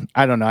 Yeah.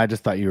 I don't know. I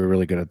just thought you were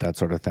really good at that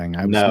sort of thing.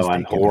 I'm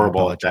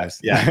horrible at that.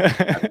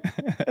 Yeah.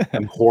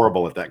 I'm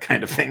horrible at that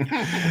kind of thing.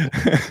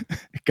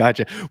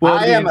 Gotcha. Well,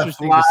 I am a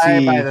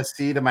fly by the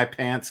seat of my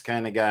pants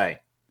kind of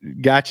guy.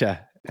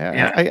 Gotcha.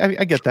 Yeah.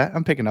 I get that.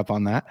 I'm picking up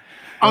on that.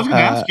 I was going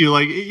to ask you,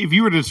 if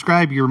you were to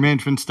describe your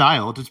management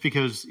style, just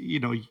because,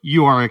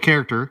 you are a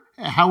character,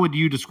 how would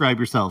you describe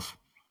yourself?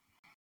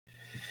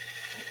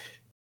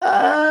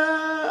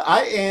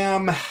 I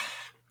am,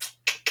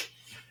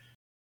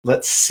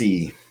 let's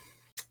see.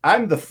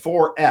 I'm the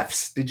 4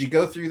 Fs. Did you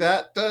go through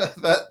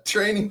that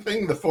training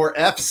thing, the 4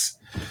 Fs,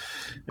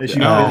 as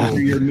you go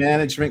through your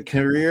management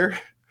career?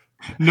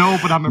 No,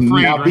 but I'm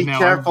afraid now, right be now.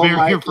 Careful, I'm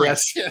very Mike.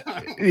 Yes.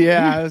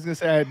 Yeah, I was gonna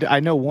say I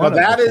know one. Well,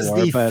 that of is the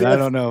the four, but fifth, I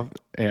don't know.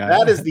 Yeah,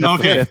 that is the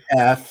fifth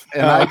F,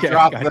 and I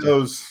drop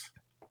those.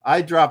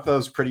 I drop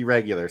those pretty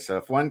regular. So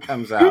if one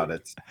comes out,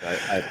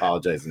 I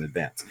apologize in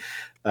advance.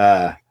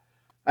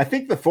 I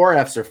think the 4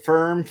 Fs are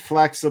firm,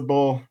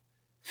 flexible,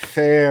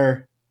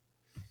 fair.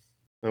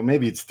 Well,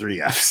 maybe it's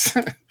 3 Fs.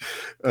 It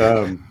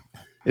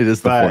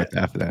is the 4th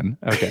F then.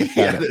 Okay.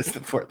 Yeah, it is the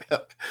 4th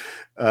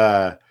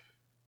F.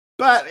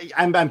 But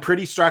I'm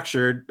pretty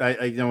structured.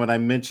 I when I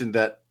mentioned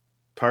that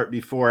part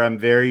before, I'm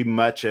very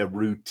much a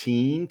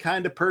routine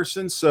kind of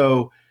person.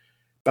 So,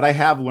 but I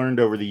have learned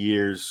over the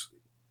years,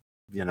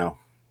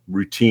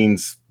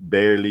 routines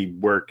barely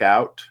work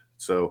out.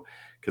 So,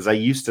 because I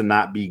used to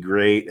not be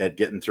great at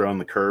getting thrown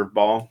the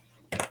curveball,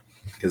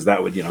 because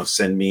that would,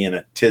 send me in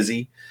a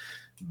tizzy.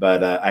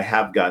 But I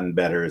have gotten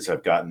better as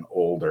I've gotten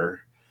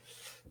older.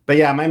 But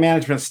yeah, my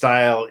management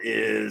style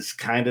is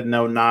kind of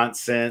no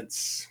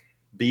nonsense.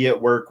 Be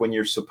at work when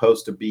you're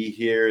supposed to be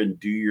here and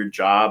do your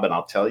job. And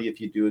I'll tell you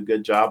if you do a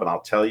good job, and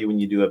I'll tell you when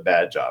you do a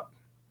bad job.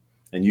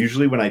 And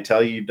usually when I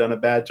tell you you've done a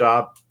bad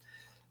job,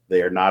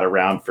 they are not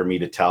around for me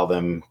to tell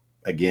them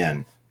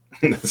again.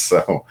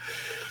 So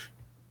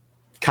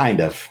kind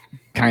of.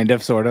 Kind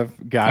of, sort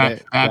of. Got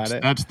it.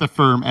 That's the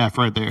firm F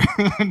right there.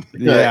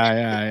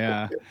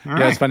 Yeah. All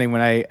Yeah, it's funny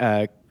when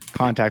I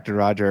contacted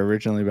Roger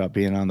originally about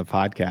being on the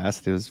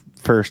podcast. His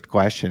first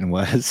question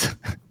was,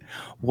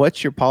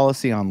 "What's your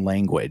policy on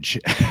language?"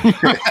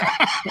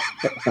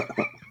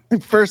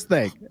 First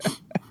thing.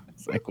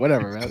 It's like,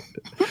 whatever, man.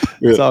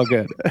 It's all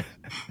good.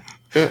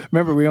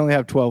 Remember, we only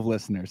have 12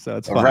 listeners, so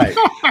it's fine. Right.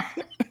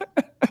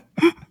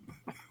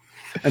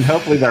 And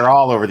hopefully they're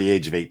all over the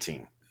age of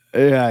 18.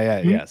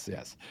 Yes.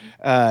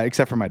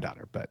 Except for my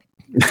daughter, but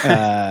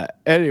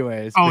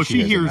anyways. Oh,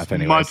 she hears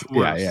much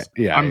worse.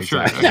 Yeah. I'm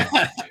exactly.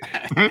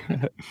 sure.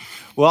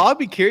 Well, I'll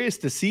be curious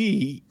to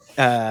see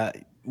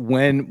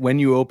when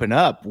you open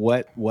up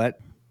what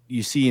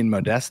you see in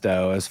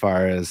Modesto as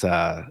far as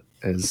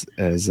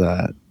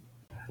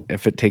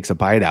if it takes a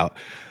bite out.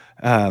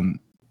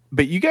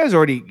 But you guys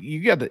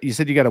you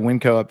said you got a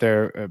Winco up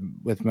there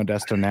with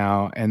Modesto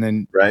now, and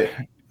then right.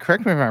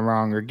 Correct me if I'm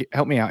wrong, or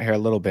help me out here a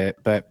little bit,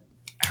 but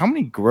how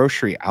many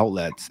grocery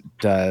outlets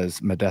does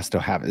Modesto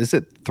have? Is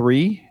it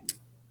 3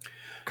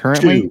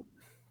 currently?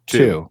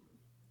 Two.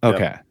 Okay.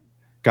 Yep.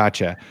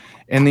 Gotcha.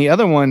 And the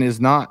other one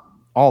is not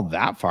all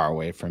that far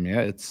away from you.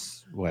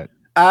 It's what?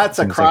 It's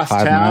across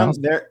town.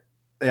 They're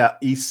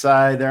east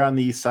side. They're on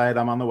the east side.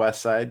 I'm on the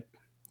west side.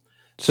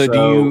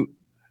 So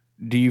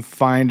do you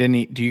find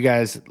any? Do you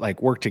guys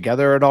like work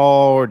together at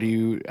all, or do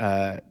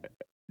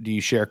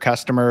you share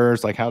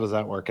customers? Like, how does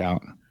that work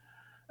out?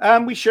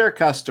 We share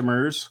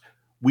customers.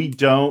 We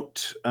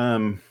don't.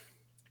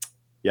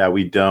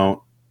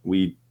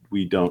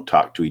 We don't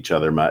talk to each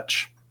other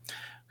much.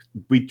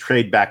 We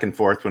trade back and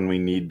forth when we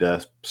need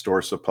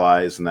store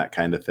supplies and that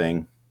kind of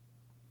thing.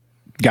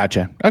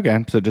 Gotcha.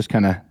 Okay, so just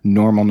kind of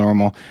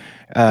normal.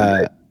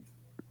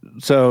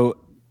 So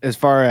as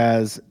far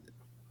as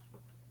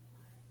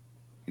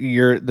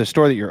the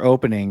store that you're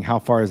opening, how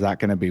far is that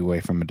going to be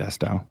away from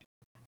Modesto?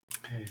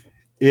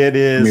 It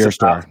is your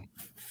store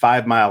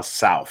 5 miles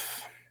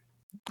south.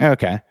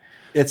 Okay.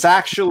 It's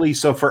actually,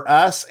 so for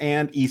us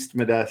and East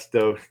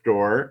Modesto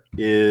store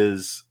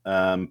is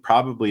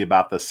probably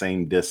about the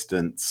same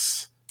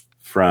distance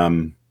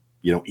from,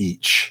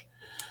 each.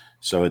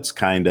 So it's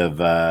kind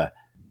of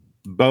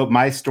both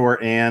my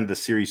store and the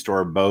Siri store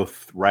are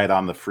both right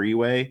on the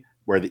freeway,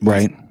 where the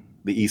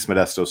East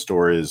Modesto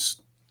store is,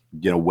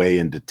 way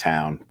into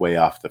town, way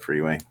off the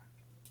freeway.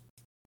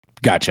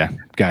 Gotcha.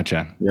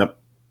 Yep.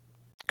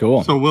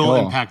 Cool. So we'll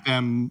impact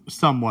them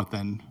somewhat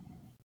then.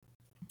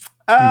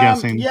 I'm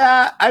guessing.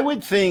 Yeah, I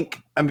would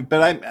think. I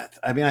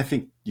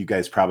think you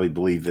guys probably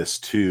believe this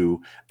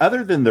too.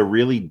 Other than the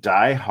really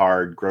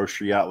diehard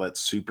grocery outlet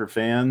super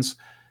fans,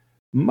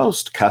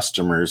 most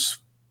customers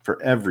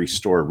for every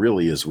store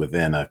really is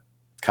within a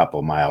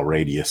couple mile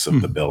radius of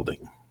the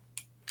building.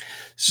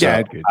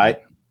 So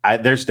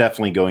there's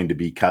definitely going to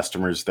be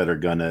customers that are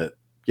going to,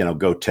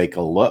 go take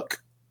a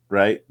look,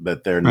 right?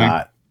 But they're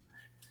not.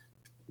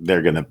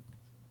 They're going to.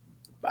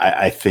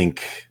 I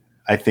think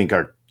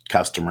our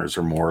customers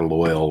are more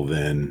loyal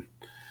than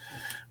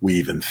we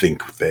even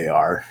think they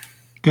are.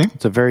 Okay.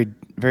 It's a very,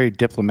 very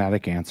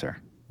diplomatic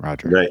answer,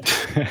 Roger. Right.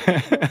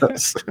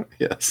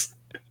 Yes.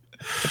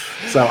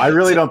 So I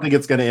really don't think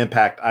it's going to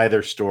impact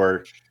either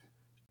store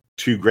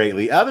too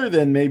greatly, other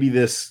than maybe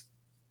this,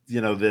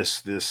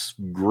 this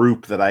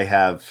group that I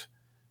have,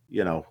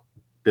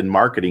 been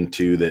marketing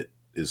to that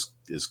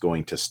is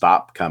going to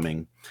stop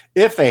coming.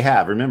 If they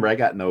have, remember, I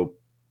got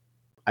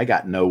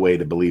no way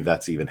to believe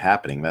that's even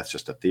happening. That's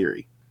just a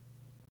theory.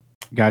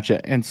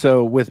 Gotcha. And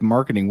so with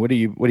marketing, what have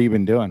you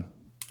been doing?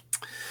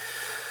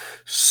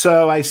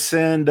 So I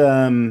send,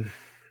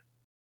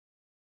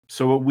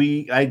 so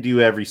what I do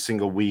every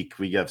single week,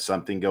 we have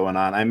something going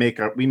on.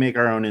 We make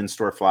our own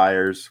in-store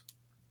flyers,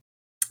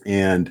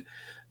 and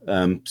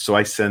so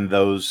I send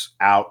those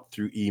out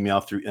through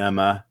email through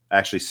Emma. I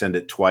actually send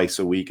it twice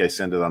a week. I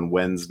send it on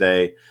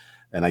Wednesday,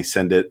 and I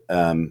send it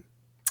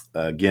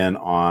again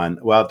on,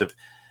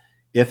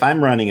 if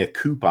I'm running a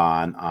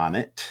coupon on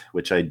it,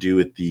 which I do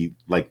at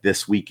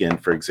this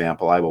weekend, for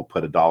example, I will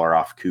put $1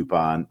 off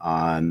coupon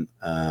on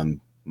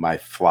my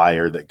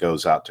flyer that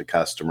goes out to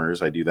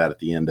customers. I do that at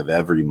the end of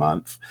every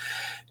month.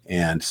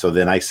 And so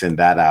then I send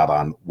that out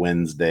on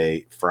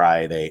Wednesday,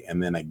 Friday,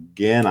 and then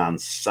again on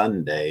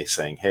Sunday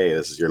saying, hey,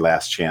 this is your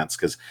last chance.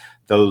 Because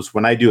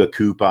when I do a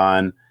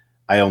coupon,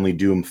 I only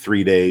do them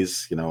 3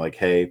 days,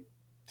 hey,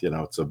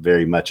 it's a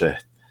very much a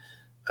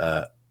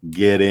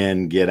get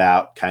in, get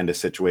out kind of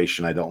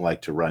situation. I don't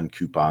like to run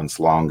coupons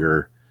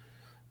longer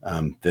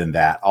than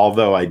that.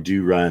 Although I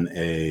do run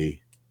a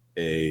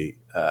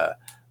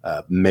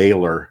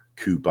mailer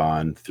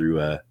coupon through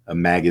a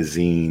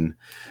magazine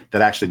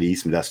that actually the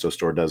East Modesto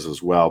store does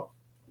as well.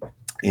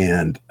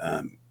 And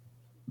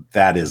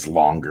that is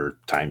longer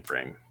time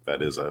frame.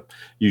 That is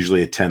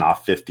usually a 10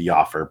 off 50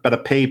 offer, but a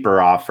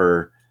paper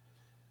offer,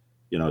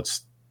 it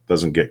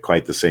doesn't get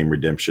quite the same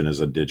redemption as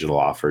a digital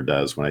offer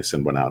does when I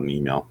send one out in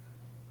email.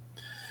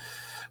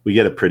 We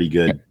get a pretty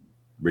good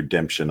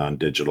redemption on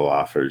digital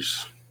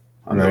offers.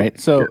 Right.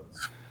 So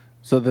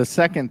So the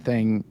second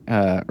thing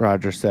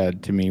Roger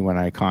said to me when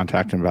I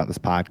contacted him about this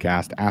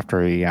podcast,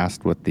 after he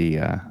asked what the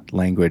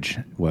language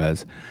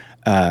was,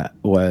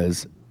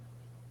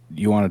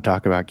 you want to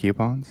talk about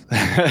coupons?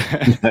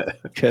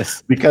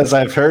 Because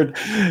I've heard,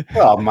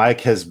 well,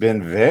 Mike has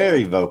been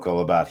very vocal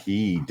about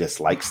he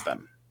dislikes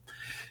them.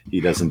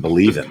 He doesn't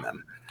believe in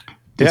them.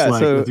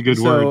 Dislike, that's a good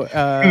word.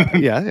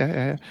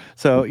 Yeah.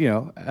 So,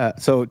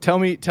 so tell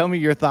me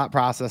your thought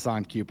process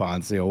on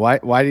coupons.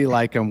 Why do you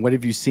like them? What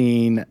have you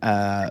seen?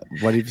 What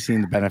have you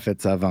seen the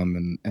benefits of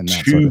them and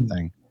that sort of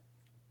thing?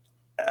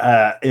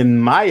 In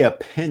my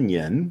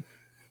opinion,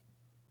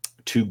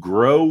 to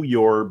grow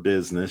your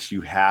business,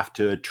 you have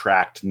to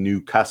attract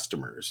new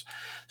customers.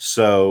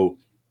 So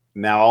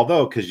now,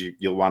 although, because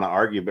you'll want to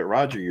argue, but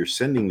Roger, you're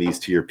sending these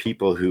to your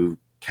people who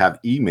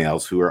have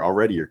emails who are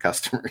already your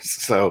customers.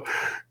 So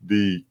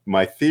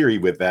my theory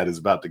with that is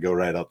about to go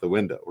right out the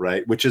window,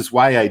 right? Which is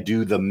why I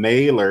do the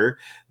mailer.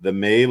 The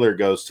mailer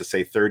goes to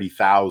say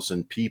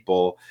 30,000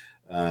 people.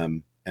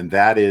 And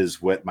that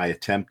is what my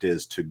attempt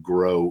is to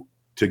grow,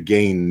 to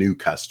gain new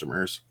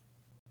customers.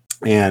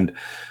 And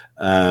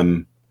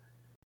I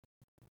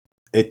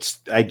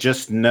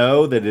just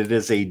know that it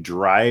is a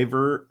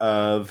driver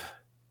of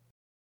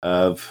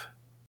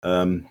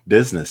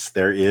business.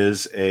 There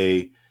is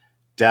a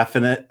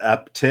definite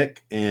uptick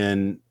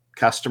in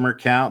customer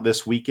count.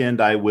 This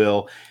weekend I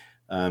will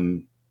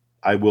run,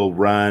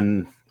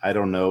 I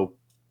don't know,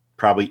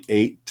 probably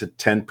 8 to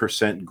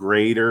 10%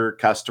 greater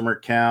customer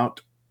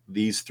count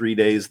these 3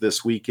 days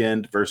this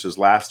weekend versus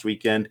last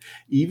weekend,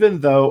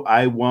 even though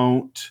I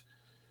won't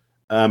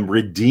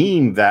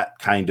redeem that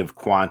kind of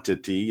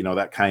quantity,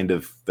 that kind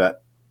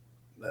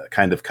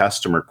of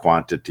customer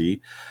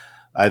quantity.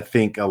 I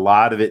think a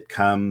lot of it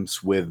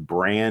comes with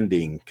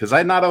branding, because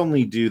I not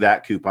only do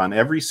that coupon,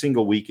 every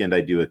single weekend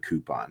I do a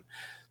coupon.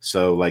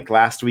 So like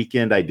last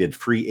weekend, I did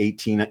free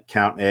 18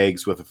 count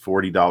eggs with a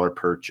 $40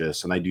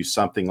 purchase. And I do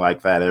something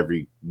like that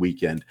every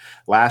weekend.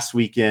 Last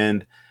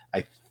weekend,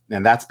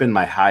 and that's been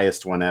my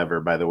highest one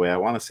ever, by the way. I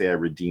want to say I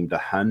redeemed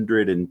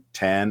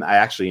 110. I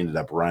actually ended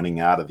up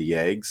running out of the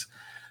eggs,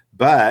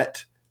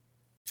 but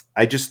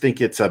I just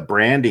think it's a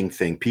branding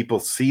thing. People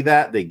see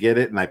that, they get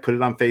it, and I put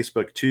it on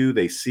Facebook too.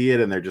 They see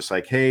it and they're just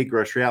like, hey,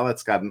 Grocery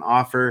Outlet's got an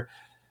offer.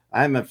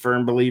 I'm a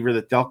firm believer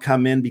that they'll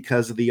come in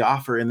because of the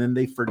offer, and then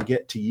they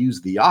forget to use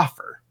the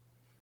offer.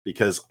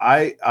 Because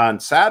on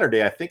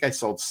Saturday, I think I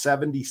sold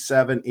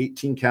 77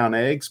 18-count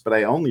eggs, but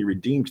I only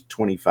redeemed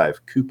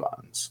 25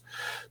 coupons.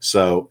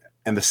 So,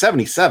 and the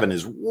 77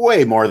 is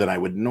way more than I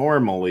would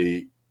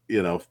normally,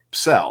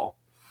 sell.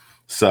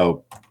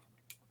 So,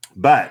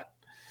 but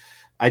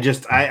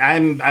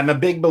I'm a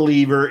big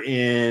believer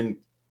in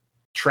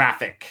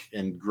traffic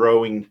and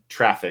growing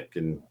traffic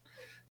and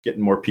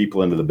getting more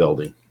people into the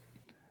building.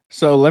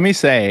 So let me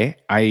say,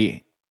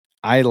 I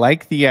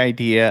like the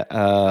idea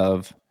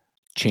of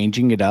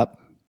changing it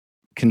up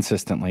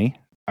consistently.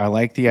 I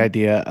like the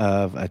idea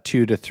of a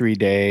 2 to 3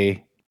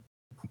 day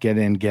get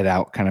in, get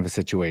out kind of a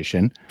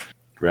situation.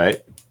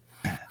 Right.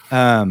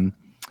 And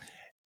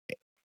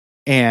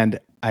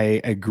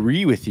I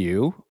agree with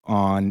you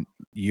on,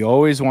 you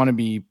always want to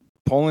be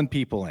pulling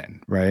people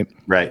in, right?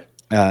 Right.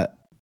 The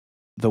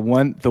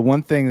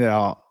one thing that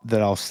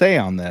I'll say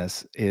on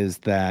this is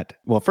that,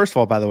 well, first of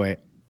all, by the way,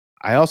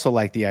 I also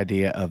like the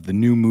idea of the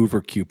new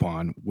mover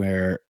coupon,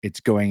 where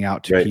it's going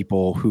out to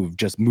people who've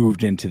just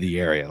moved into the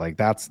area. Like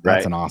that's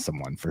an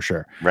awesome one for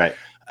sure. Right.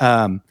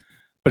 But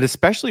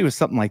especially with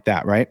something like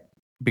that, right?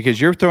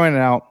 Because you're throwing it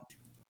out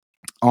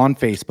on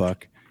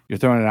Facebook, you're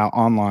throwing it out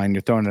online,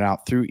 you're throwing it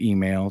out through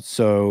email.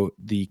 So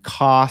the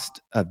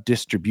cost of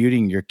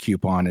distributing your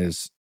coupon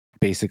is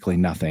basically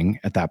nothing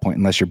at that point,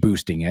 unless you're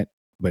boosting it,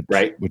 which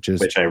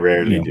I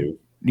rarely do.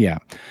 Yeah.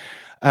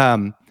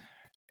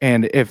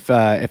 And if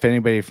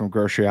anybody from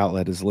Grocery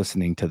Outlet is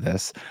listening to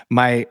this,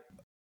 my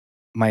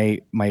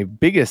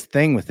biggest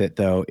thing with it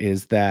though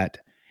is that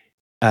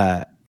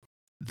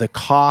the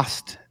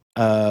cost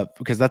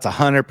because that's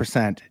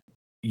 100%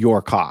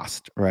 your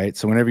cost, right?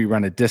 So whenever you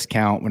run a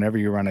discount, whenever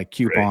you run a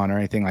coupon or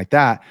anything like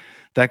that,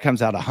 that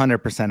comes out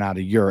 100% out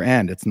of your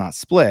end. It's not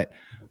split.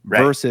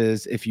 Right.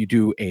 Versus if you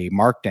do a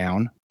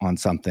markdown on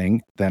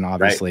something, then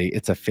obviously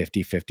it's a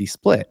 50-50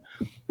 split.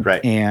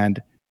 Right.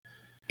 And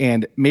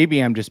maybe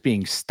I'm just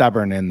being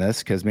stubborn in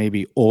this, because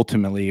maybe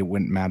ultimately it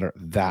wouldn't matter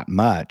that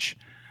much.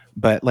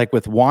 But like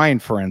with wine,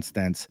 for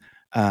instance,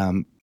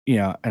 and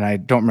I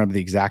don't remember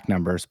the exact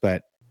numbers,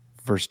 but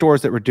for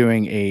stores that were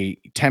doing a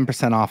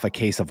 10% off a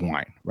case of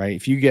wine, right?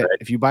 If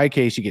you buy a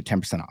case, you get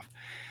 10% off.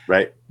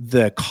 Right.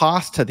 The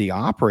cost to the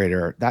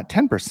operator, that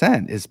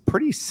 10% is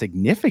pretty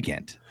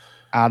significant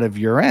out of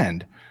your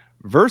end,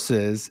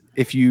 versus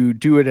if you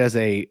do it as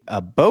a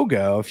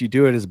BOGO, if you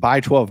do it as buy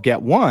 12,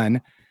 get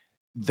one,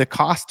 the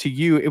cost to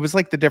you, it was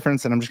like the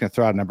difference, and I'm just going to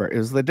throw out a number. It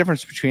was the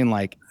difference between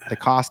like the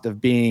cost of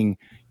being,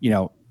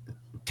 $10,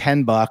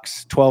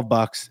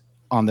 $12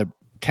 on the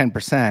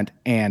 10%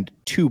 and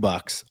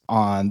 $2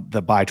 on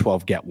the buy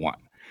 12, get one.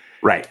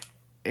 Right.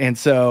 And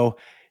so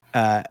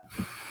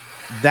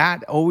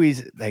that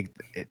always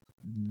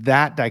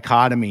that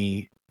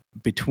dichotomy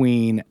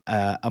between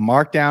a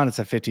markdown, it's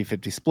a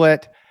 50-50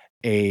 split,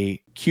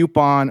 a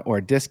coupon or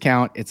a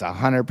discount, it's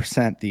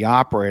 100% the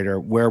operator,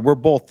 where we're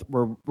both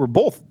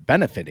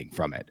benefiting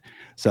from it.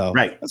 So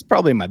that's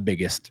probably my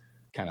biggest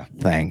kind of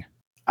thing.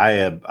 I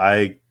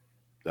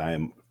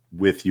am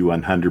with you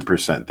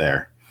 100%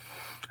 there.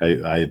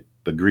 I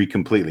agree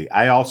completely.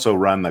 I also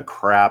run the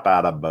crap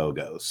out of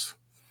BOGOs.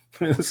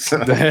 So.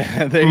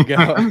 There you go.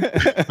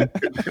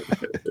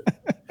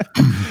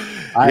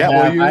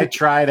 I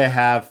try to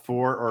have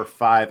 4 or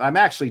 5. I'm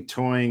actually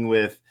toying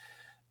with,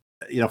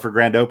 for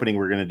grand opening,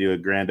 we're going to do a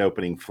grand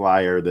opening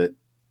flyer that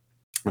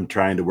I'm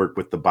trying to work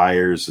with the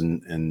buyers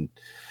and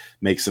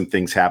make some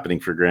things happening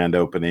for grand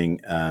opening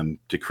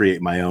to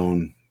create my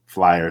own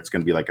flyer. It's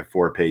going to be like a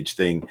 4-page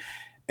thing.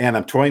 And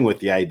I'm toying with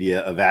the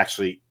idea of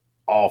actually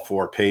all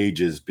 4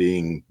 pages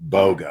being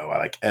BOGO,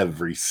 like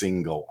every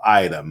single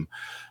item.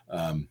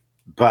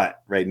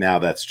 But right now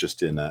that's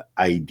just in an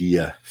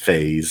idea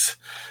phase.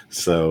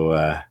 So,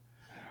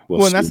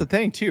 and that's the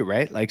thing too,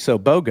 right? Like, so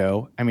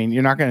BOGO, I mean,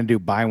 you're not going to do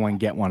buy one,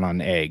 get one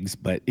on eggs,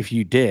 but if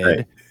you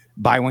did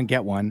buy one,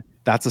 get one,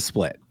 that's a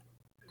split.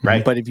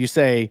 Right. But if you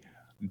say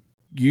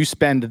you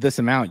spend this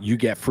amount, you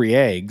get free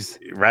eggs.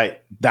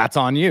 Right. That's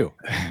on you.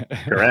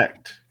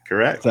 Correct.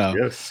 So,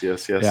 yes.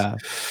 Yeah.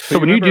 So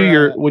when you do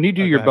your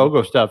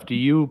BOGO stuff, do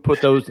you put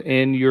those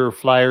in your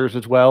flyers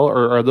as well,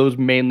 or are those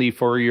mainly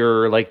for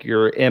your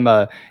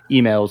Emma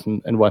emails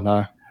and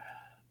whatnot?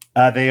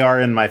 They are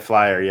in my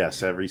flyer,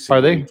 yes. Every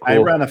single week. Cool. I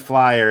run a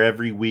flyer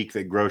every week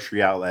that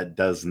Grocery Outlet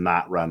does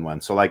not run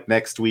one. So like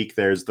next week,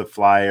 there's the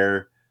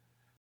flyer.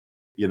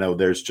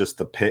 There's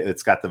just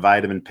it's got the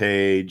vitamin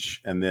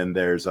page, and then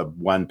there's a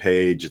 1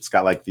 page. It's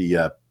got like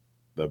the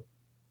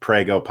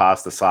Prego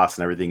pasta sauce,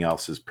 and everything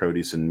else is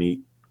produce and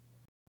meat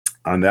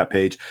on that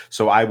page.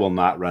 So I will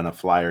not run a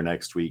flyer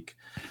next week.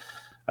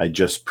 I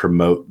just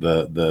promote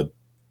the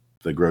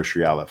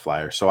Grocery Outlet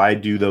flyer. So I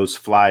do those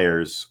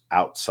flyers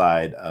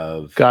outside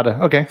of. Got it.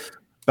 Okay.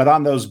 But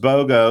on those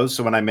BOGOs,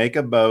 so when I make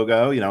a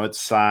BOGO, it's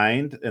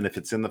signed, and if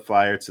it's in the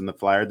flyer, it's in the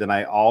flyer. Then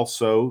I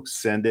also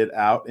send it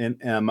out in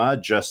Emma,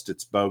 just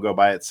its BOGO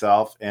by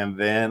itself, and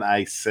then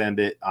I send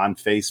it on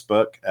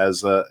Facebook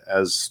as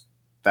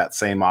that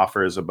same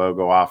offer as a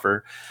BOGO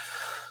offer.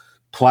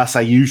 Plus,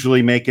 I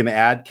usually make an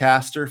ad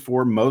caster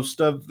for most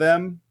of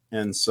them.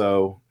 And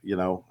so,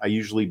 I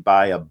usually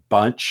buy a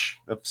bunch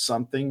of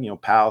something,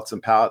 pallets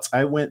and pallets.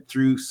 I went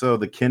through,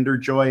 the Kinder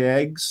Joy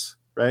eggs,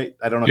 right?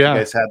 I don't know if you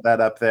guys had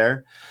that up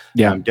there.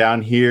 Yeah.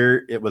 Down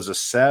here, it was a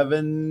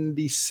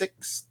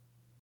 76.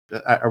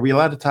 Are we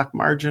allowed to talk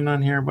margin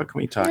on here? What can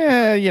we talk?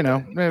 Yeah,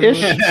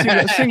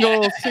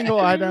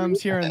 single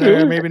items here and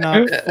there, maybe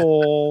not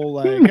full.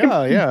 Like,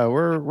 oh yeah,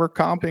 we're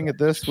comping at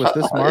this with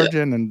this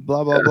margin and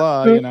blah blah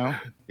blah.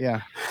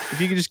 Yeah.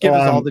 If you could just give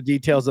us all the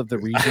details of the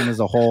region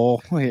as a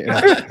whole,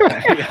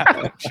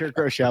 I'm sure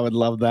Grocery would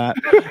love that.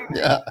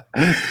 Yeah,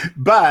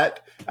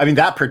 but I mean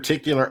that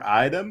particular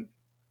item,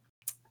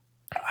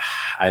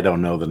 I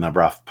don't know the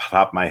number off the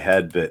top of my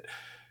head, but.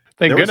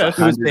 Thank goodness.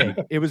 It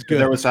was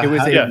good. It was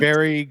a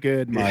very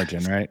good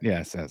margin, right?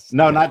 Yes.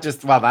 No, not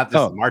just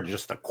the margin,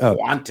 just the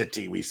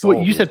quantity we sold.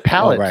 Well, you said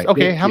pallets. Right.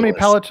 Okay, how many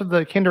pallets of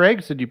the Kinder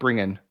Eggs did you bring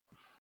in?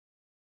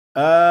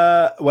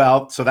 So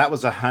that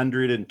was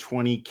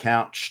 120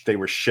 count. They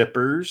were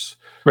shippers,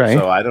 right?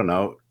 So I don't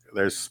know.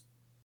 I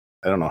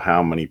don't know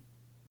how many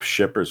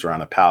shippers are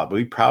on a pallet, but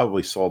we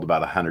probably sold about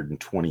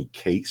 120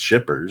 case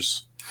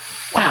shippers.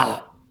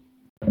 Wow.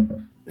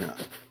 Yeah.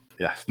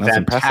 That's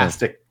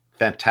fantastic.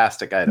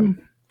 Fantastic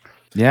item.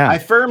 Yeah. I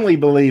firmly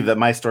believe that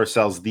my store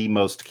sells the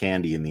most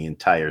candy in the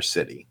entire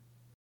city.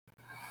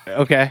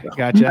 Okay.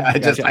 Gotcha.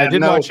 I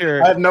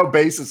have no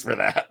basis for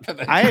that.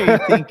 I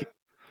think,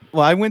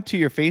 I went to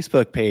your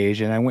Facebook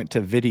page and I went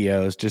to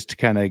videos just to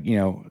kind of,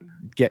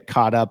 get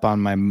caught up on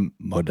my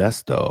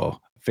Modesto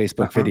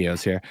Facebook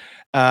videos here.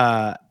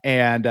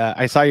 And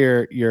I saw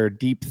your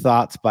Deep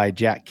Thoughts by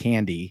Jack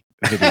Candy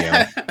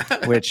video,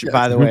 which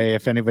by the way,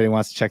 if anybody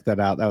wants to check that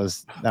out, that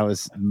was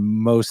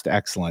most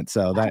excellent.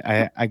 So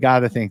that I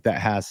gotta think that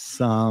has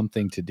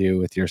something to do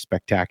with your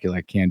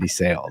spectacular candy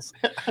sales.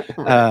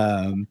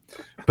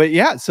 But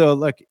yeah, so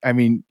look, I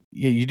mean,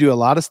 you do a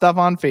lot of stuff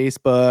on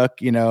Facebook.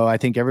 I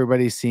think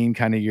everybody's seen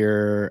kind of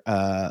your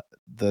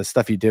the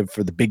stuff you did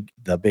for the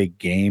big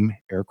game,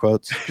 air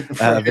quotes,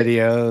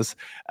 videos.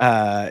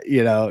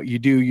 You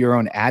do your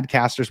own ad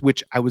casters,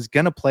 which I was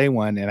going to play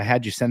one and I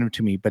had you send them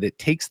to me, but it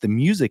takes the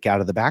music out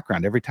of the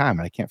background every time.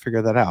 And I can't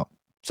figure that out.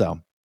 So,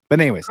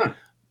 but anyways,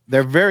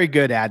 they're very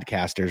good ad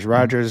casters.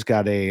 Roger's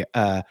got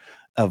a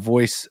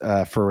voice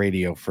for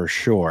radio for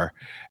sure.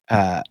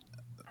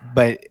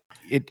 But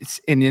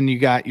and then you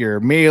got your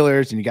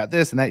mailers and you got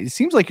this and that. It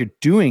seems like you're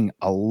doing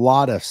a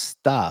lot of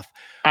stuff.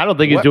 I don't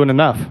think he's doing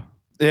enough.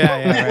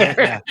 Yeah, right.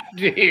 Yeah.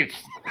 Jeez.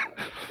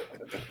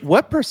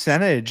 What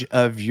percentage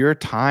of your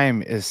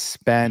time is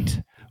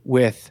spent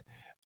with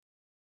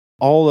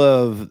all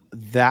of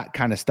that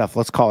kind of stuff?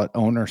 Let's call it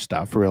owner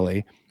stuff,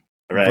 really,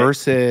 right.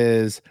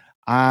 Versus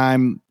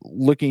I'm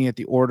looking at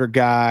the order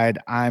guide,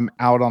 I'm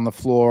out on the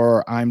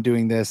floor, I'm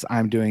doing this,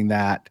 I'm doing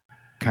that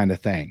kind of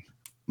thing?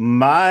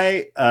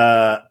 My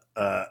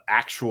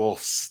actual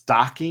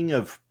stocking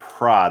of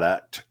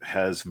product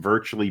has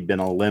virtually been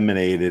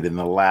eliminated in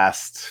the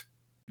last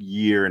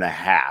year and a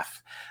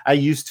half. I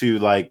used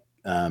to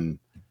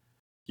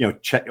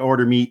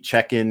order meat,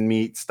 check in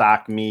meat,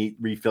 stock meat,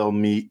 refill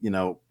meat,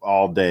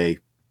 all day,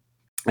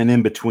 and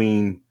in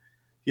between,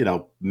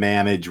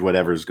 manage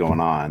whatever's going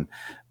on.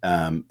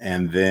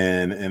 And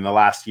then in the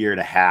last year and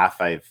a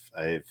half, I've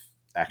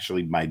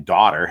actually, my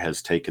daughter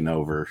has taken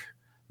over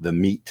the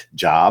meat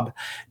job.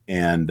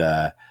 And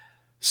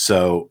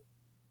so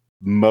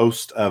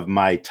most of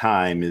my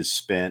time is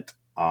spent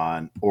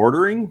on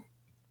ordering,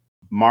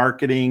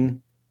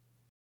 marketing,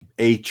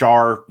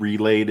 HR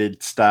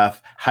related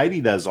stuff.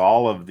 Heidi does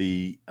all of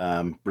the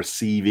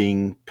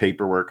receiving,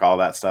 paperwork, all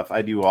that stuff.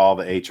 I do all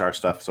the HR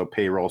stuff. So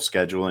payroll,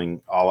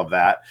 scheduling, all of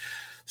that.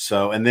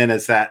 So, and then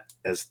as that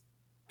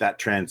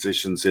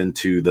transitions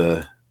into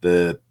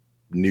the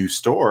new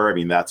store, I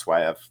mean, that's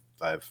why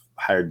I've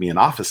hired me an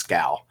office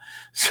gal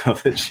so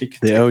that she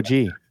can the OG.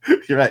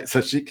 You're right.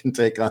 So she can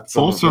take on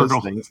some of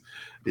those things.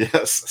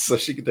 Yes. So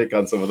she can take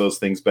on some of those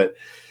things. But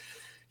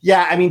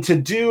yeah, I mean, to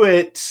do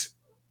it,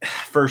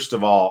 first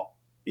of all,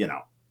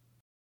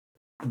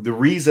 the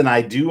reason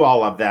I do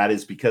all of that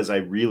is because I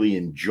really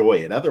enjoy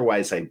it.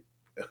 Otherwise,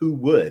 who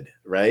would,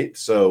 right?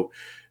 So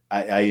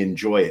I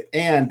enjoy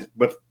it.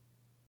 But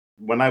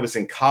when I was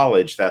in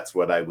college, that's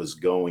what I was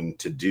going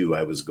to do.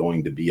 I was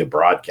going to be a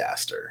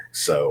broadcaster.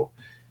 So,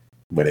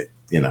 but it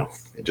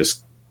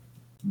just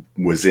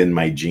was in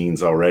my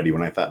genes already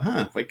when I thought,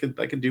 I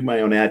could do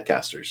my own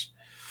adcasters.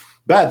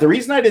 But the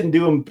reason I didn't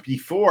do them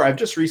before, I've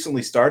just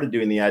recently started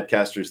doing the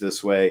adcasters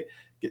this way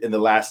in the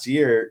last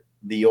year.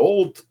 The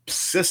old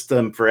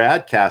system for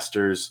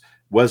adcasters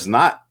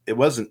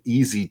wasn't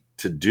easy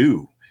to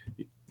do.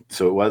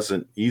 So it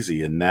wasn't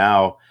easy. And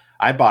now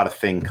I bought a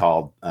thing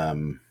called,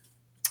 now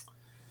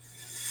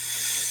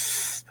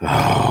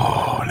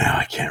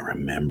I can't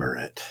remember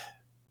it,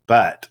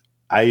 but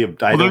there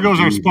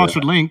goes our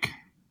sponsored link.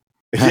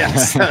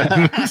 Yes.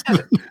 I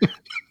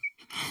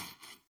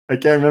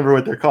can't remember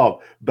what they're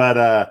called,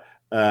 but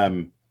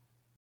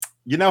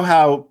you know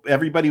how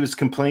everybody was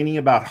complaining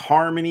about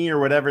Harmony or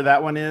whatever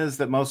that one is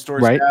that most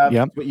stores have?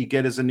 Yep. What you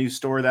get as a new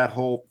store, that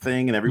whole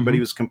thing, and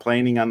everybody was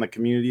complaining on the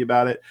community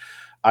about it.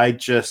 I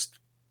just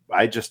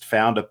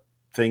found a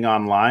thing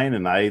online,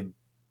 and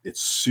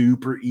it's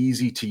super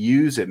easy to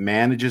use. It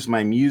manages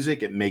my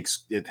music.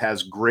 It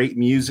has great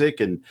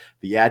music, and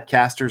the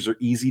adcasters are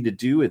easy to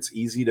do. It's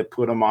easy to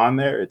put them on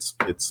there. It's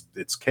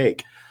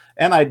cake.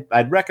 And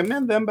I'd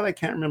recommend them, but I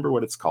can't remember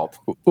what it's called.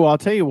 Well, I'll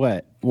tell you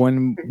what.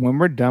 When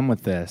we're done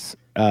with this,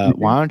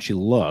 why don't you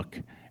look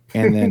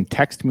and then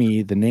text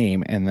me the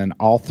name, and then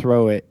I'll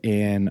throw it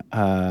in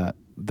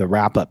the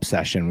wrap up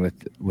session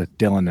with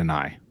Dylan and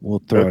I.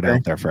 We'll throw it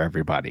out there for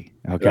everybody.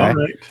 Okay. All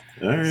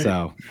right.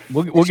 So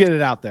we'll get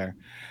it out there.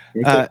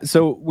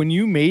 So when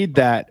you made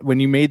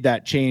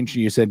that change,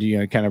 you said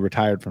kind of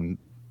retired from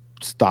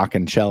stock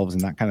and shelves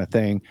and that kind of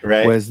thing.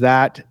 Right. Was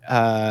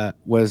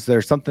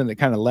there something that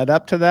kind of led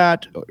up to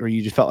that, or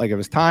you just felt like it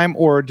was time,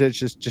 or did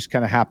it just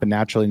kind of happen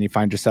naturally and you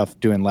find yourself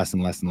doing less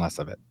and less and less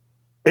of it?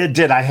 It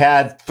did. I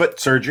had foot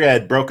surgery. I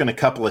had broken a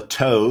couple of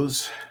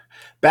toes.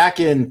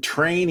 Back in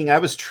training, I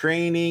was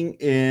training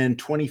in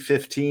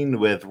 2015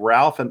 with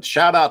Ralph, and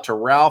shout out to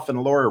Ralph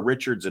and Laura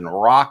Richards in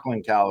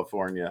Rockland,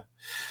 California.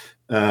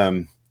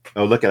 Oh,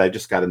 look I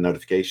just got a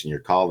notification. Your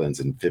call ends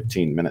in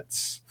 15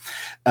 minutes.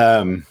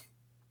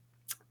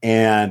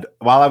 And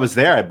while I was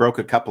there, I broke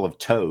a couple of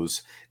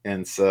toes,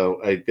 and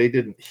so they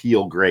didn't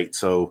heal great.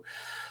 So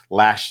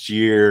last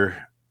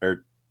year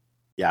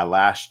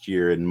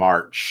in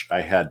March, I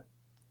had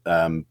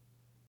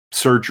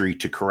surgery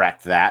to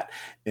correct that.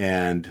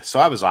 And so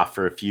I was off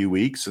for a few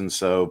weeks, and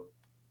so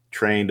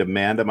trained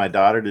Amanda, my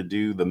daughter, to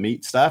do the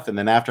meat stuff. And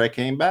then after I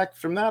came back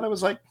from that, I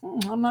was like,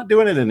 I'm not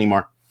doing it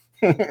anymore.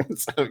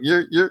 So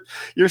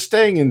you're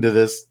staying into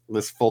this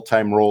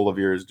full-time role of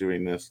yours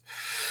doing this.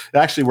 It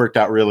actually worked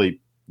out really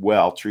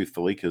well,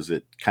 truthfully, because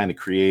it kind of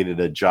created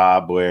a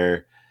job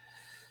where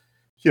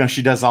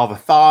she does all the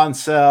thaw and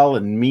sell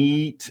and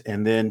meat,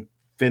 and then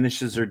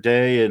finishes her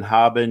day in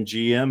Haba and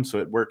GM. So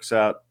it worked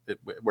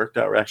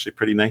out actually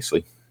pretty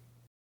nicely.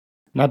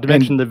 Not to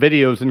mention the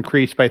videos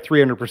increased by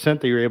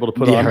 300% that you're able to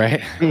put on.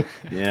 Right.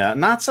 Yeah,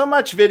 not so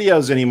much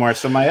videos anymore.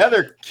 So my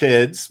other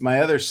kids, my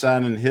other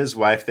son and his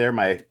wife, they're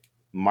my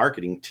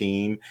marketing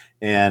team,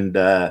 and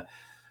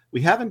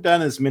we haven't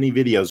done as many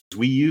videos.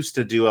 We used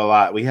to do a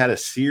lot. We had a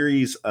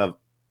series of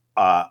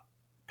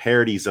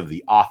parodies of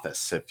The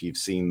Office, if you've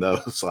seen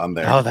those on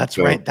there. Oh, that's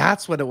right.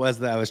 That's what it was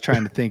that I was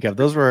trying to think of.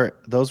 Those were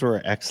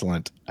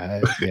excellent.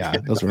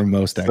 Those were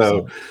most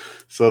excellent.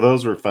 So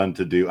those were fun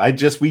to do.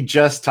 We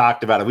just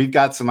talked about it. We've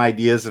got some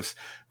ideas of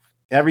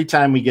every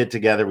time we get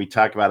together, we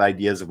talk about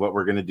ideas of what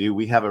we're going to do.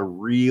 We have a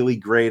really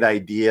great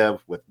idea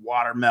with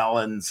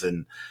watermelons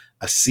and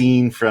a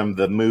scene from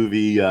the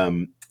movie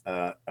The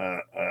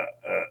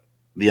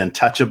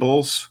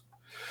Untouchables.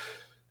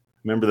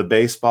 Remember the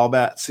baseball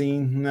bat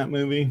scene in that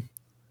movie?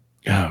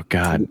 Oh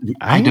God,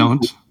 I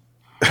don't.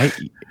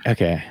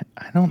 Okay,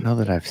 I don't know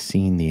that I've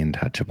seen The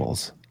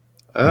Untouchables.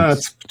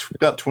 It's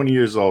about 20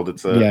 years old.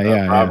 It's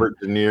a Robert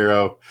De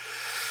Niro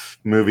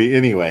movie.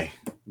 Anyway,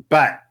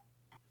 but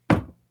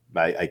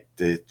I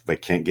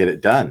can't get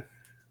it done.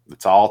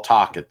 It's all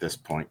talk at this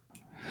point.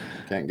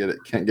 Can't get it.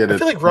 I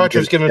feel like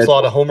Roger's giving us a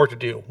lot of homework to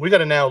do. We got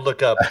to now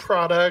look up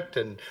product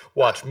and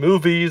watch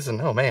movies,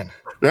 and oh man,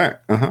 yeah,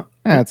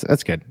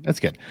 that's good. That's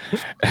good.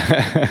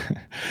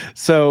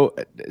 So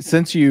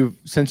since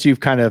you've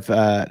kind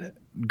of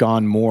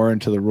gone more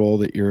into the role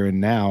that you're in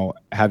now,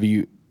 do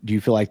you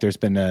feel like it's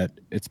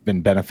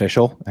been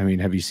beneficial? I mean,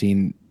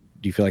 do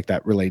you feel like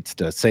that relates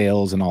to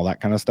sales and all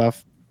that kind of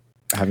stuff?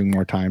 Having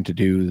more time to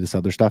do this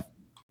other stuff?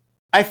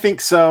 I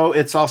think so.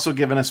 It's also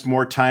given us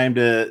more time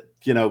to,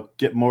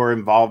 get more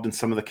involved in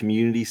some of the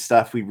community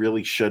stuff we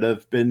really should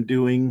have been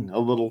doing a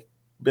little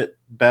bit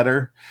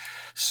better.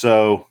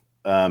 So,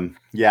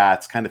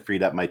 it's kind of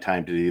freed up my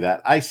time to do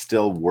that. I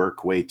still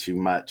work way too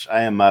much.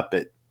 I am up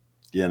at,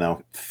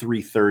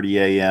 3:30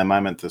 a.m.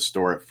 I'm at the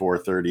store at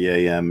 4:30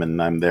 a.m.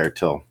 and I'm there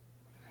till,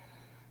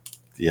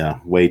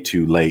 way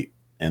too late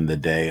in the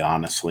day,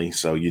 honestly.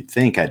 So you'd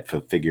think I'd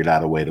figured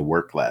out a way to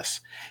work less.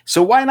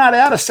 So why not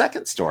add a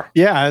second store?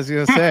 Yeah, I was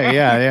gonna say,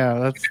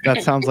 yeah.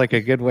 That sounds like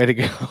a good way to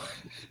go.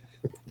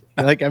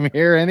 Like, I'm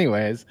here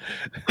anyways.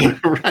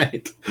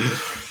 Right.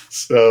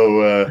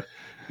 So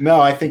no,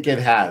 I think it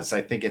has.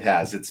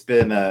 It's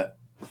been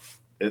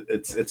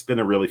it's been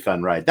a really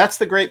fun ride. That's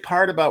the great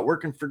part about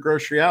working for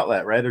Grocery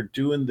Outlet, right? Or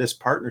doing this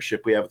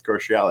partnership we have with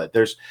Grocery Outlet.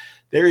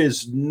 There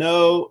is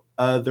no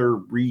other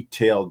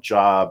retail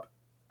job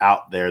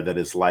out there that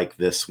is like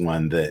this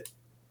one. That,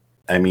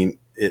 I mean,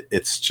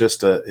 it's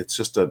just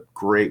a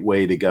great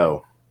way to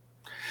go.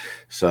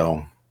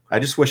 So I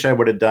just wish I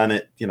would have done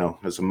it,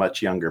 as a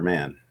much younger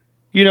man.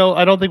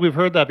 I don't think we've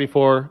heard that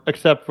before,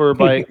 except for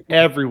by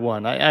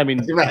everyone. I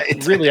mean,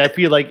 right. Really, I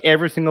feel like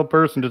every single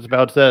person just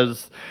about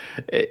says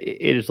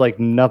it is like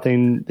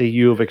nothing that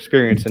you have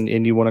experienced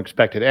and you won't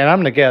expect it. And I'm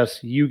going to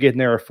guess you getting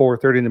there at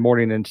 4:30 in the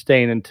morning and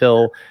staying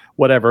until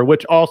whatever,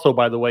 which also,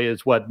 by the way,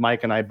 is what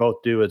Mike and I both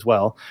do as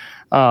well.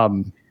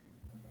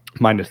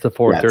 Minus the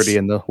 4:30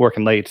 and the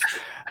working late.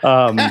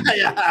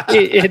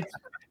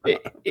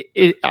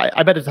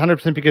 I bet it's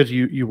 100% because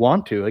you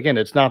want to. Again,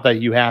 it's not that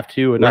you have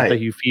to, and not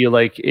that you feel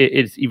like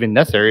it's even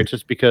necessary. It's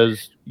just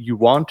because you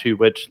want to,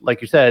 which,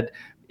 like you said,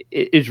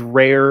 is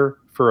rare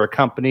for a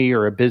company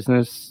or a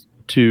business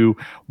to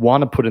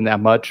want to put in that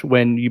much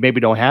when you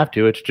maybe don't have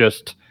to.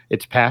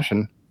 It's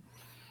passion.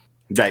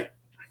 Right.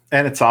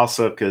 And it's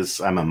also because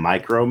I'm a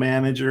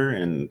micromanager,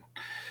 and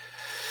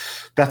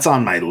that's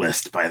on my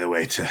list, by the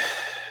way, to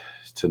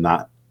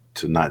not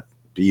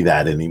be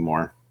that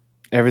anymore.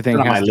 Everything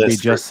has to be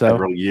just so.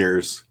 Several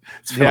years.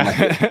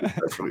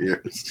 Several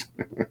years.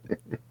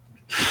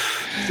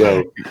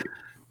 So,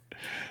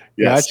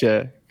 yes.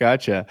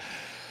 Gotcha.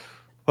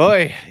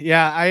 Boy,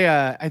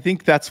 yeah. I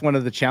think that's one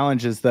of the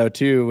challenges, though,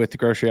 too, with the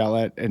Grocery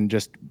Outlet, and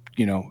just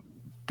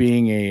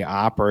being a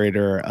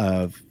operator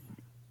of,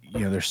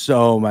 there's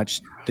so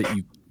much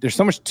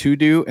to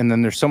do, and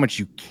then there's so much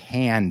you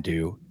can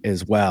do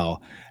as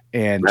well,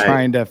 and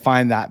trying to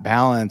find that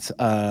balance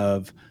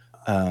of.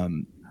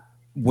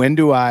 When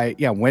do I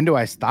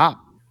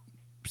stop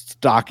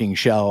stocking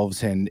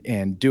shelves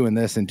and doing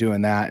this and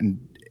doing that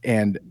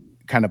and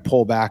kind of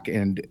pull back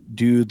and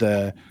do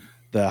the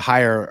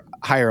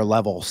higher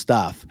level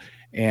stuff.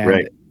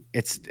 And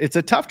it's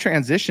a tough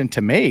transition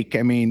to make.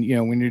 I mean,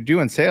 when you're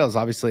doing sales,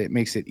 obviously it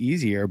makes it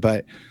easier,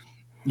 but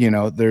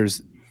there's,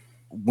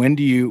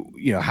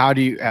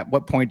 at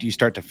what point do you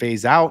start to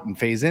phase out and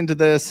phase into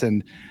this?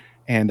 And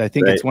I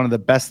think it's one of the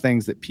best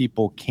things that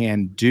people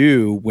can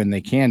do when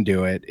they can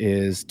do it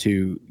is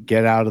to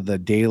get out of the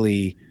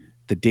daily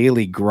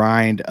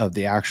grind of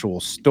the actual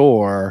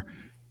store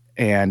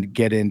and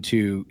get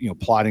into,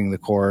 plotting the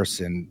course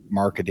and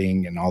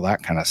marketing and all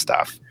that kind of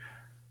stuff.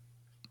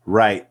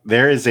 Right.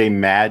 There is a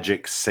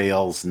magic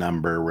sales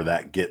number where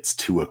that gets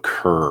to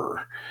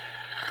occur.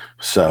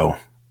 So.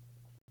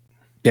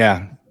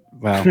 Yeah.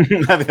 Well,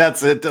 I mean,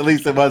 that's it. At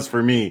least it was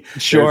for me.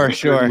 Sure.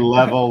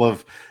 Level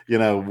of,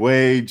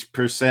 wage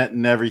percent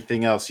and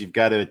everything else.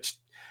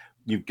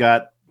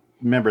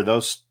 Remember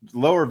those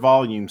lower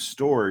volume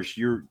stores,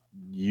 you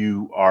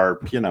are,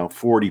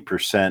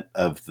 40%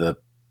 of the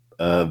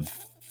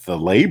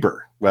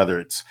labor,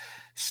 whether it's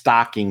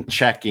stocking,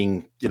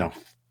 checking,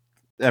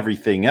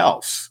 everything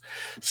else.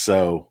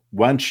 So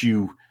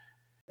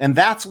and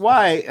that's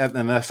why,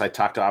 unless I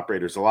talk to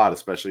operators a lot,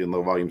 especially in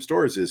low volume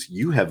stores, is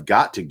you have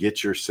got to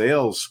get your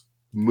sales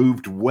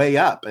moved way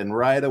up and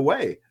right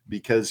away,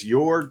 because you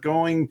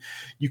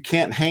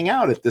can't hang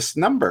out at this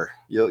number.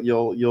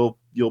 You'll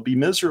be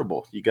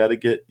miserable. You got to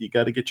get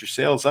your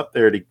sales up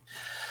there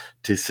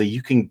to so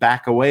you can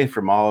back away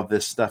from all of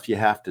this stuff you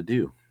have to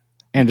do.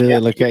 And do they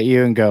look at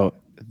you and go,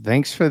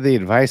 "Thanks for the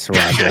advice,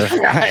 Roger."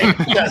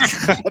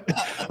 Yes.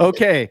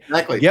 Okay.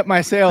 Exactly. Get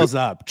my sales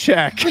up.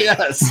 Check.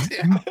 Yes.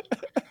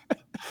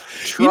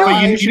 You know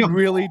what you should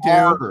really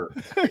do?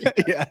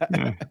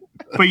 Yeah.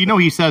 But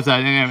he says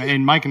that,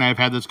 and Mike and I have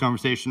had this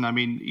conversation. I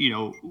mean,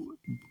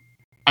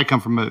 I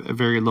come from a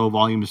very low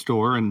volume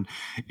store, and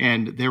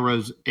there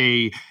was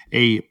a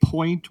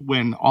point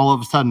when all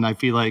of a sudden I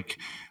feel like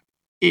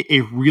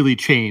it really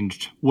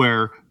changed,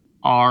 where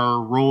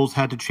our roles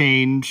had to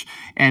change,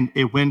 and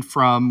it went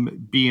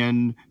from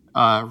being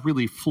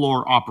really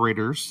floor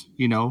operators,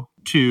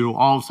 to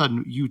all of a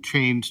sudden you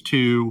change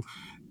to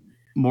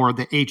more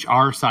the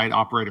HR side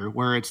operator,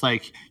 where it's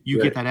like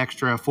you get that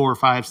extra 4 or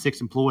 5,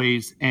 6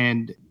 employees,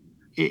 and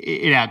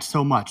it adds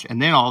so much. And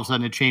then all of a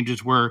sudden it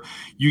changes where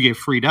you get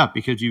freed up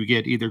because you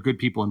get either good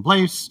people in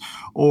place,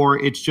 or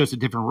it's just a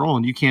different role,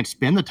 and you can't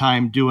spend the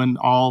time doing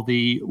all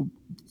the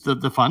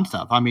fun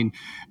stuff. I mean,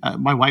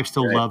 my wife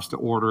still loves to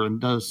order and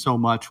does so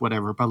much,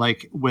 whatever. But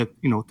like with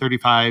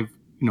 35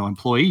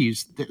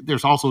 employees,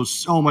 there's also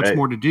so much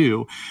more to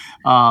do.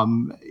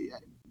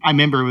 I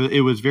remember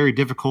it was very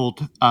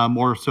difficult,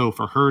 more so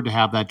for her to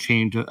have that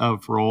change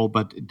of role,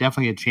 but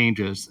definitely it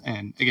changes.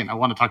 And again, I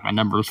want to talk about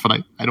numbers, but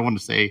I don't want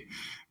to say,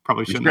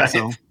 probably shouldn't. Right.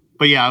 So,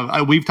 but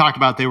yeah, we've talked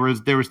about there was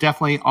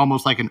definitely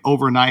almost like an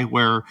overnight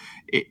where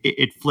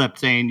it flipped,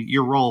 saying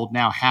your role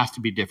now has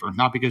to be different,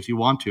 not because you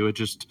want to, it's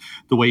just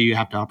the way you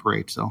have to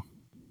operate. So,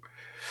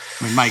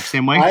 I mean, Mike,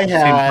 same way, same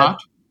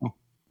thought. Oh.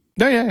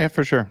 No, yeah,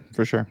 for sure.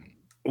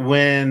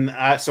 When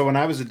I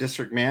was a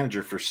district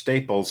manager for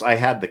Staples, I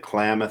had the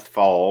Klamath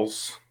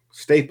Falls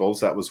Staples.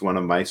 That was one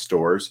of my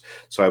stores.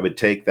 So I would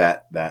take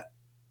that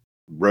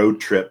road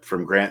trip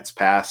from Grants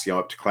Pass,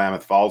 up to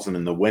Klamath Falls, and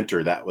in the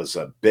winter that was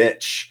a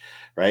bitch,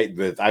 right?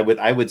 But I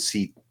would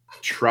see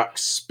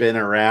trucks spin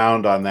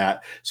around on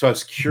that. So I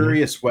was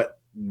curious what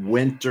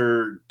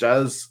winter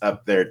does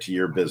up there to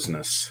your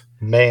business.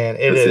 Man,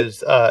 it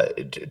is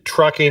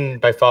trucking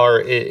by far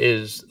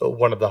is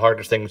one of the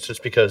hardest things,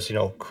 just because,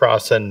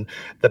 crossing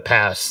the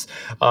pass,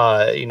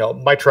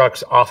 my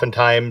trucks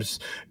oftentimes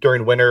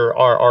during winter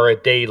are a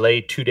day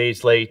late, 2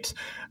 days late.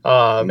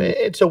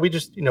 And so we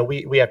just,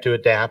 we have to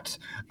adapt.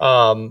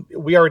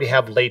 We already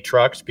have late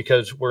trucks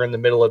because we're in the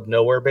middle of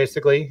nowhere,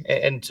 basically.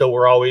 And so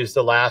we're always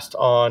the last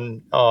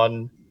on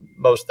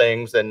most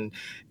things, and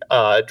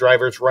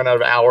drivers run out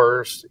of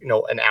hours,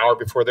 an hour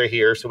before they're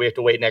here. So we have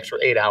to wait an extra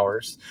 8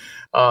 hours.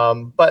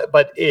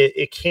 But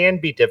it can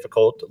be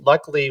difficult.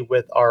 Luckily,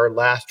 with our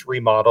last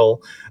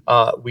remodel,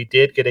 we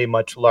did get a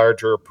much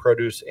larger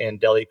produce and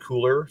deli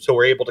cooler. So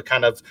we're able to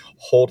kind of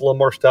hold a little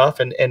more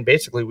stuff. And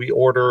basically we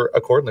order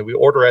accordingly. We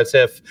order as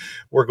if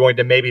we're going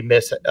to maybe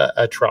miss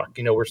a truck.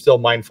 We're still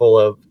mindful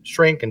of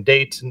shrink and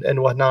dates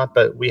and whatnot,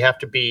 but we have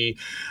to be,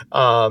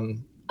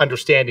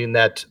 understanding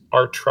that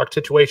our truck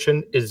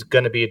situation is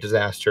going to be a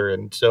disaster.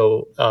 And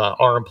so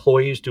our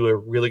employees do a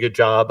really good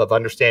job of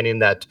understanding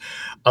that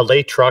a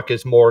late truck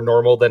is more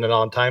normal than an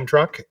on-time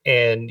truck,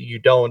 and you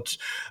don't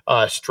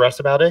stress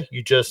about it.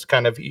 You just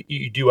kind of,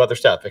 you do other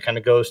stuff. It kind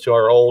of goes to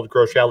our old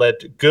grocery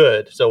outlet,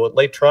 good. So a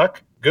late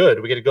truck,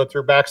 good. We get to go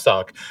through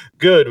backstock.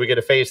 Good. We get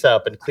to face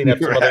up and clean up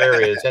some other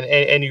areas,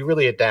 and you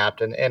really adapt.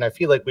 And I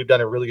feel like we've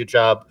done a really good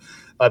job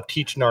of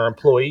teaching our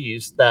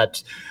employees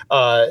that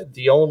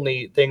the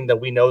only thing that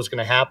we know is going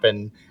to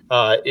happen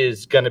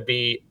is going to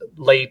be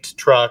late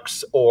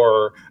trucks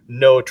or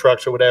no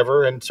trucks or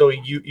whatever. And so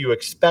you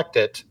expect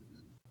it,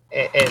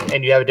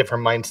 and you have a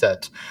different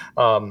mindset.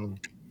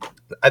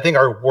 I think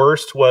our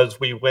worst was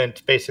we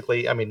went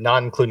basically,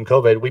 not including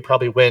COVID, we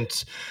probably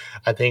went,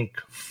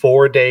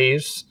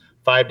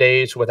 5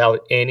 days without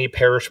any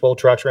perishable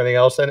trucks or anything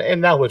else.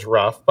 And that was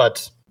rough,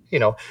 but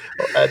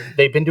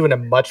they've been doing a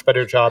much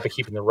better job of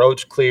keeping the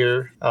roads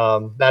clear.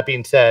 That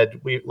being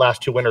said,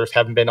 last 2 winters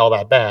haven't been all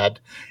that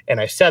bad,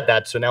 and I said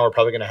that, so now we're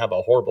probably going to have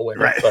a horrible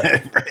winter. Right, but,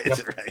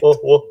 right.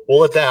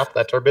 We'll adapt.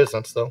 That's our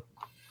business, though.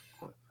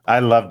 I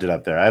loved it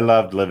up there. I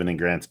loved living in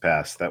Grants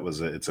Pass.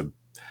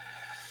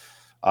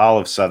 All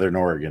of Southern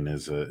Oregon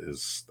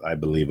is I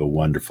believe a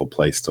wonderful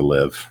place to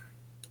live.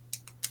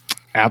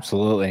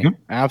 Absolutely.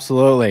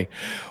 Absolutely.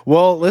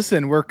 Well,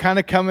 listen, we're kind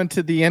of coming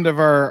to the end of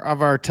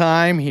our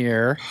time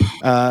here.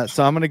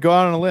 So I'm going to go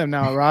out on a limb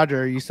now.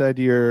 Roger, you said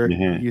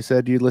you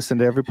said you listen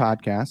to every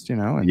podcast,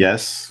 and,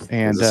 yes.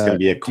 And is this going to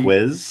be a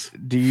quiz?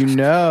 Do you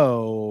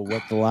know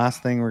what the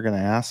last thing we're going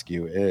to ask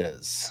you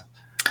is?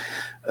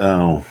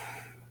 Oh,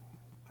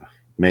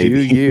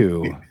 maybe. Do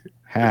you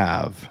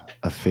have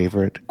a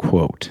favorite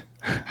quote?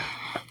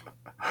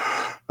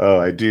 Oh,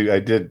 I do.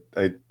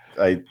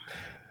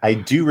 I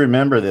do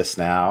remember this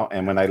now,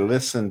 and when I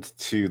listened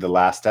to the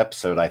last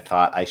episode, I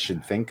thought I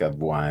should think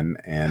of one,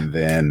 and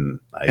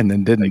then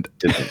didn't.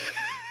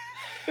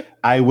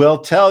 I will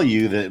tell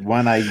you that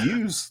when I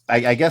use,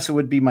 I guess it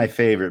would be my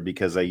favorite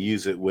because I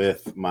use it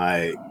with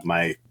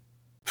my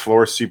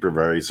floor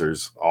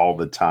supervisors all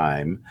the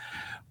time,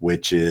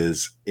 which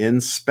is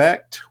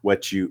inspect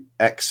what you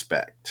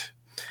expect.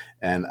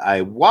 And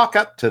I walk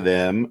up to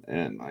them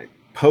and I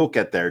poke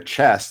at their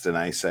chest and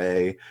I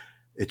say,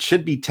 it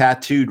should be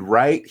tattooed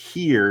right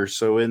here.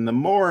 So in the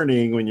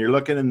morning, when you're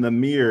looking in the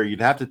mirror,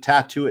 you'd have to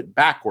tattoo it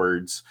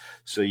backwards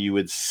so you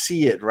would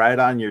see it right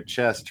on your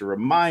chest to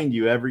remind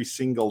you every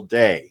single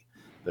day.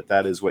 but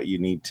that is what you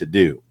need to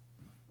do.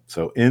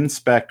 So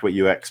inspect what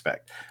you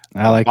expect.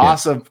 I like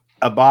it.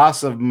 A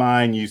boss of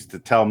mine used to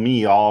tell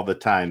me all the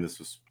time. This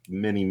was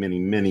many, many,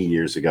 many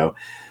years ago.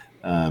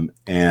 That's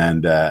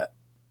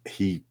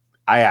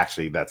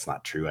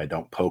not true. I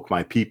don't poke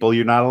my people.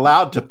 You're not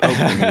allowed to poke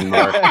them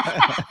anymore.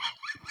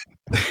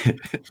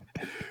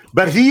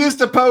 But he used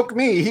to poke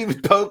me. He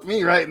would poke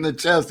me right in the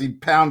chest.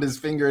 He'd pound his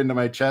finger into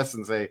my chest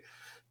and say,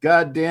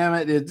 "God damn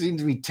it. It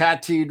seems to be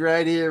tattooed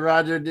right here,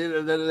 Roger.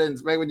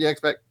 Expect what you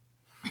expect."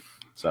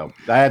 So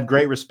I had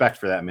great respect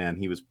for that man.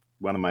 He was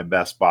one of my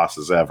best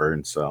bosses ever.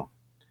 And so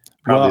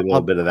probably a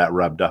little bit of that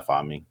rubbed off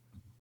on me.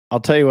 I'll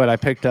tell you what, I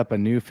picked up a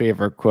new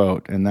favorite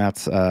quote, and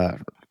that's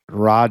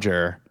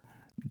Roger,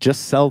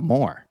 just sell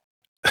more.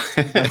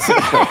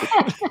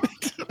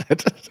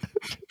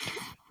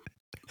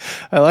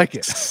 I like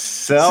it.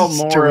 Sell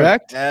more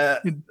direct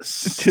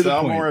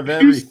sell more of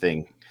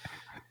everything.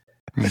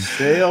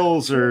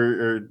 Sales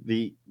are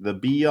the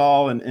be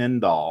all and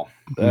end all.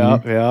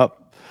 Yep.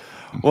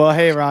 Well,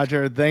 hey,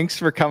 Roger, thanks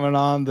for coming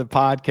on the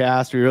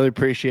podcast. We really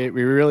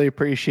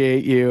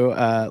appreciate you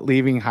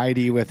leaving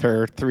Heidi with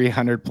her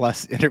 300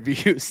 plus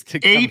interviews to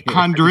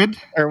 800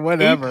 or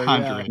whatever.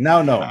 800.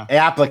 Yeah. No,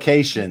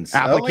 applications.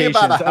 Only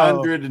about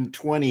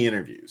 120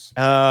 interviews.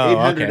 Oh,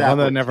 800 okay. Well,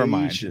 then never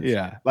mind.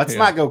 Yeah. Let's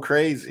not go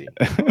crazy.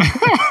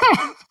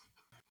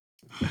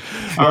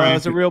 All right. It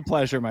was a real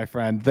pleasure, my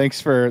friend. Thanks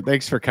for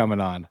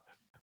coming on.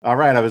 All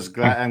right,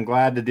 I'm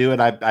glad to do it.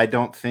 I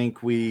don't think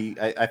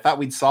I thought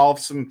we'd solve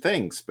some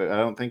things, but I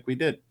don't think we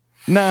did.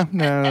 No,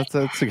 that's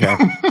okay.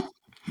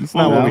 It's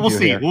not what we'll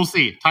see. Here. We'll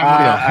see.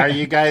 Are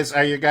you guys'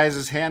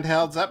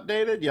 handhelds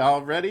updated?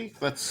 Y'all ready?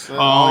 Let's.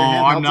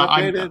 I'm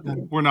not.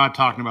 We're not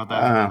talking about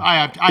that. I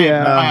have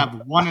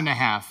 1.5, and I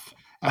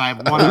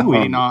have one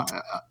waiting on.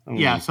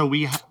 Yeah, so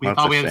we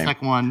thought we had a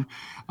second one.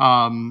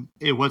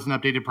 It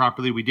wasn't updated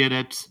properly. We did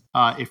it.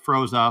 It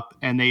froze up,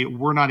 and they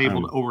were not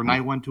able to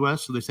overnight one to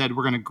us. So they said,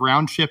 we're going to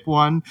ground ship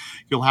one.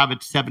 You'll have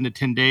it 7 to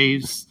 10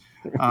 days.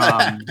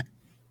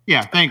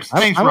 Yeah. Thanks,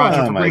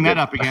 Roger, for bringing that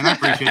up again. I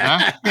appreciate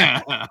that.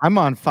 Yeah. I'm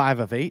on 5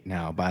 of 8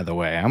 now, by the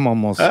way. I'm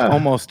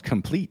almost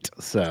complete.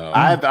 So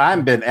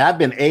I've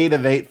been 8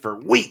 of 8 for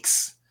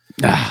weeks.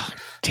 Dang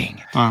it.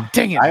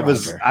 Dang it.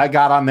 I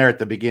got on there at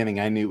the beginning.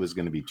 I knew it was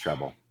going to be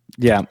trouble.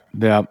 Yeah.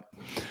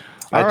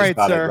 All right,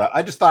 sir.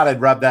 I just thought I'd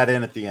rub that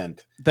in at the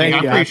end.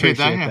 Thank you. I appreciate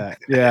that.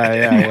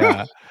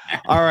 Yeah.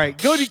 All right.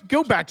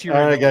 Go back to your.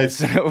 All right, guys.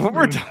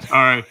 We're done.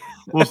 All right.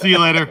 We'll see you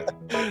later.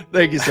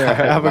 Thank you, sir.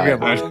 Have a good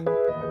one.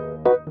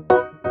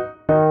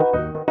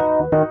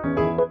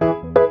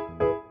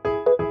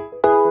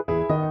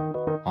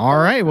 All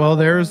right. Well,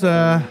 there's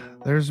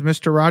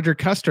Mr. Roger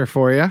Custer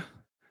for you.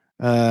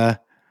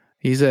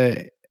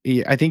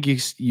 I think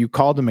you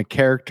called him a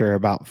character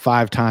about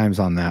 5 times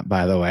on that,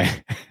 by the way.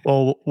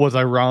 Well, was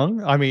I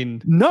wrong? I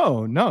mean,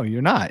 no,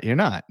 you're not.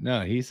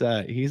 No, he's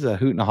a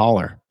hoot and a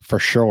holler for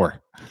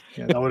sure.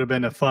 Yeah, that would have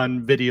been a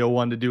fun video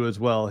one to do as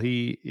well.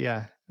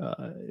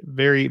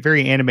 Very,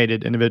 very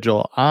animated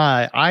individual.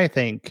 I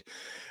think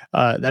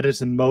that is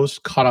the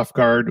most caught off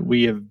guard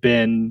we have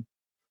been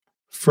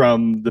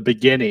from the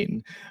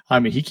beginning. I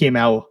mean, he came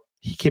out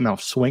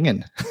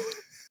swinging.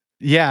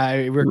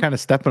 Yeah, we're kind of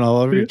stepping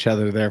all over each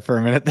other there for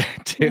a minute there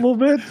too. A little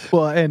bit.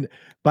 Well, and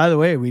by the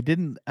way, we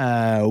didn't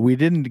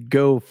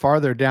go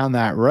farther down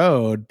that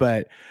road,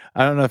 but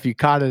I don't know if you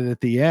caught it at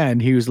the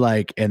end. He was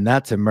like, "And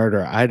that's a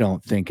murder I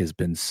don't think has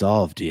been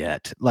solved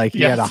yet." Like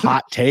he had a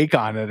hot take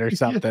on it or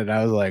something.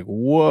 I was like,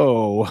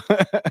 "Whoa."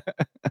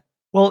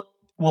 Well,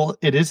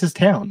 it is his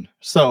town,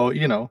 so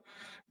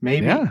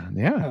maybe.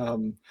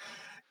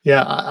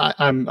 Yeah.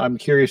 I'm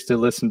curious to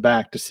listen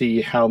back to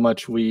see how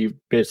much we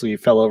basically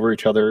fell over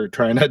each other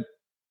trying to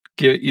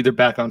get either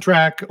back on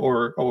track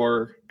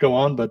or go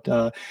on. But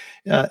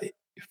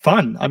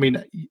fun. I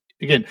mean,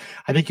 again,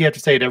 I think you have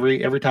to say it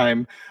every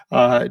time.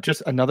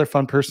 Just another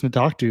fun person to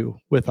talk to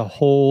with a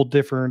whole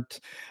different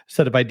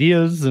set of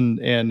ideas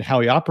and how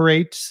he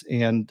operates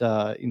and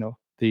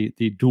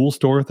the dual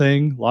store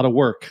thing. A lot of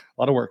work.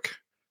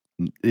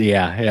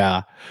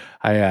 Yeah.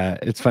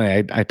 It's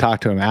funny. I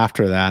talked to him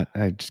after that.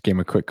 I just gave him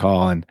a quick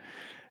call and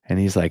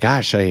he's like,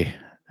 "Gosh, I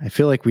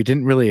feel like we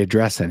didn't really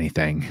address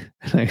anything."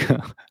 I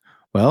go,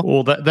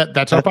 well,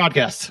 that's our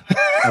podcast.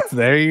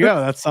 There you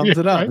go. That sums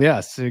it up. Right?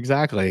 Yes,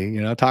 exactly.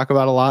 Talk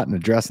about a lot and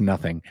address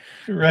nothing.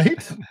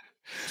 Right.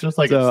 Just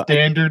like a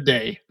standard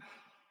day.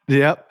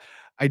 Yep.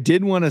 I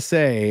did want to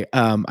say,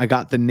 I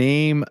got the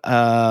name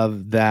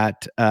of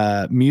that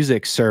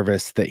music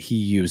service that he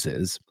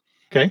uses.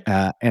 Okay.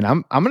 And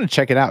I'm going to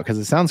check it out because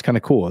it sounds kind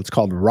of cool. It's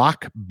called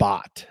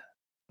Rockbot,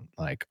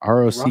 like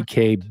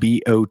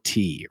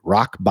ROCKBOT,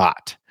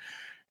 Rockbot.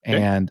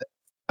 Okay. And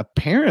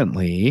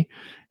apparently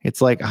it's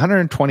like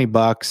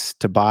 $120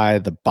 to buy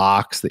the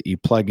box that you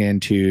plug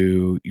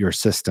into your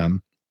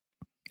system.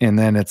 And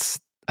then it's,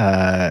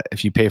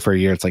 if you pay for a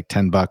year, it's like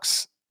 $10,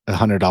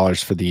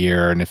 $100 for the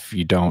year. And if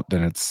you don't,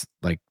 then it's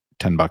like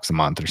 $10 a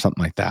month or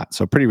something like that.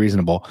 So pretty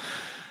reasonable.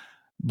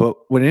 But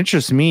what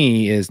interests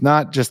me is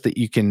not just that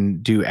you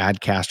can do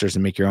adcasters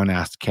and make your own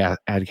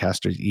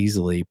adcasters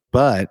easily,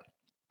 but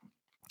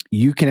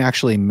you can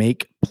actually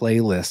make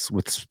playlists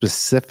with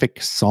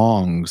specific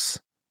songs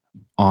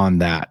on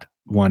that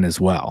one as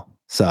well.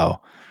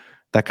 So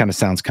that kind of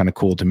sounds kind of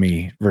cool to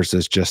me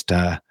versus just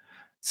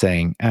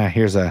saying,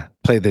 here's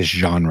play this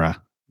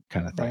genre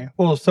kind of thing. Right.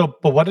 Well,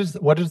 but what is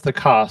the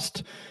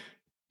cost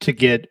to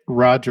get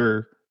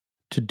Roger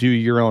to do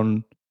your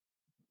own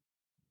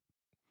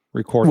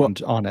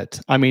recordings on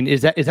it? I mean,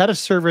 is that a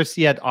service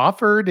yet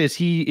offered? Is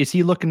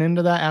he looking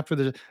into that after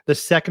the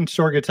second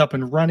store gets up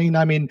and running?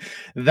 I mean,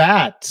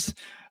 that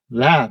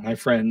my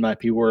friend might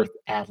be worth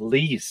at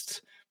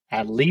least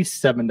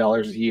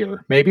 $7 a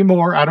year, maybe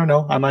more. I don't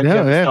know. I might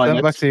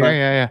 $7 a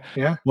year.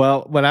 Yeah.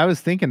 Well, what I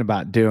was thinking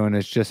about doing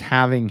is just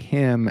having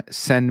him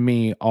send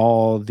me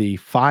all the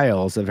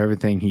files of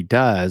everything he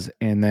does,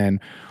 and then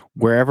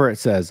wherever it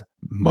says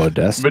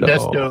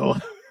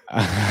Modesto.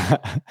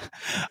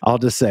 I'll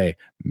just say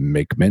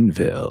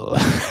McMinnville.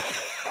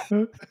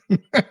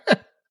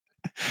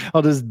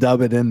 I'll just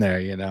dub it in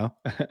there,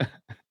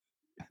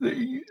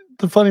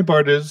 The funny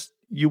part is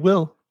you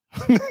will.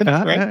 Right?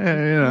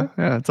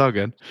 Yeah, it's all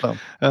good.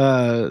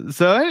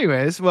 So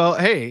anyways, well,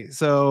 hey,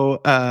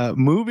 so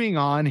moving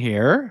on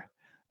here,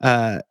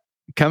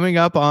 coming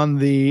up on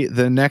the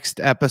next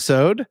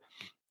episode,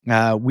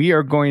 we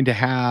are going to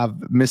have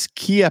Miss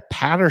Kia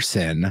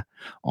Patterson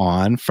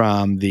on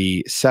from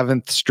the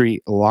 7th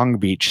Street Long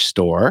Beach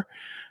store.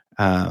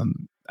 I've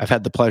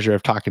had the pleasure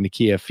of talking to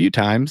Kia a few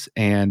times,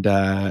 and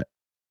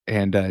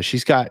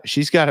she's got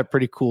a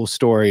pretty cool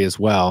story as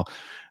well.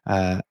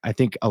 I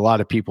think a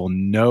lot of people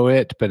know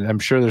it, but I'm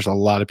sure there's a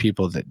lot of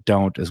people that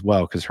don't as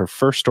well, because her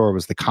first store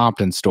was the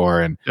Compton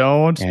store. And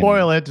don't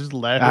spoil it. Just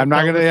let I'm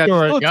not going to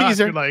little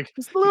teaser. Like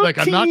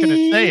I'm not going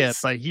to say it,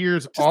 but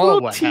here's just all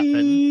what happened.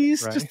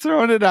 Right? Just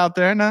throwing it out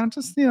there. No,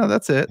 just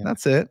that's it. Yeah.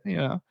 That's it.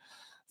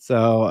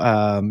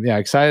 So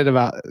excited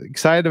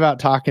about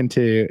talking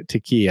to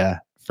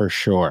Kia for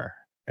sure.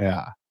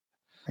 Yeah.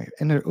 Right.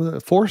 And there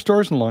 4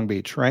 stores in Long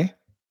Beach, right?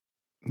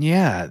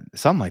 Yeah,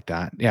 something like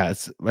that. Yeah,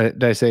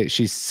 did I say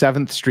she's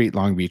 7th Street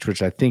Long Beach,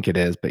 which I think it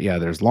is, but yeah,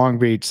 there's Long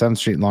Beach, 7th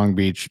Street Long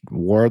Beach,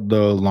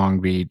 Wardlow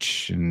Long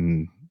Beach,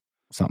 and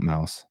something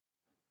else.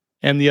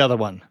 And the other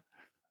one.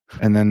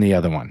 And then the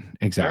other one.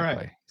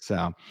 Exactly. Right.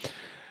 So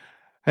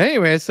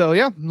anyway, so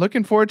yeah,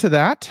 looking forward to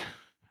that.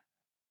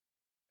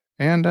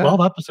 And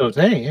 12 episodes.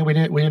 Hey, we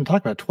didn't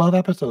talk about 12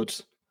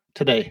 episodes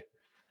today.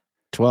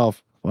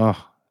 12. Well,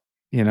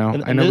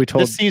 and I know we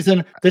told this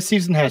season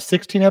has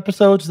 16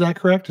 episodes. Is that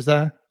correct? Is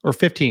that or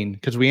 15?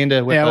 Because we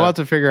ended with we'll have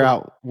to figure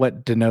out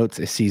what denotes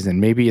a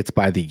season. Maybe it's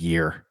by the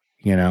year.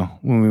 When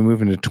we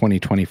move into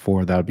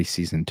 2024, that'll be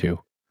season 2.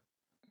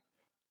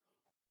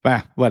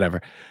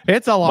 Whatever.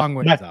 It's a long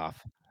ways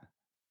off.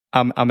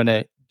 I'm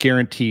gonna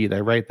guarantee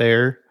that right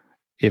there,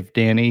 if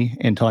Danny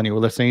and Tanya were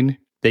listening,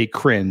 they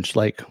cringe.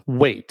 Like,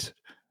 wait,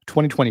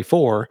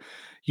 2024?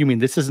 You mean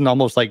this isn't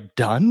almost like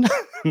done?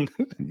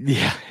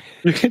 Yeah.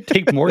 We can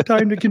take more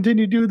time to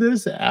continue to do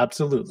this?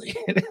 Absolutely.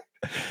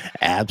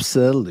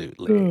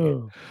 Absolutely.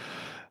 Oh.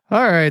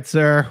 All right,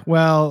 sir.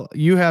 Well,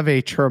 you have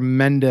a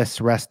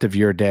tremendous rest of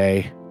your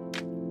day.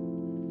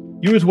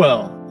 You as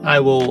well. I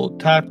will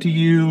talk to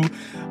you,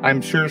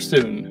 I'm sure,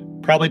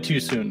 soon. Probably too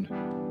soon,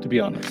 to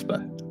be honest.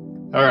 But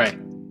all right.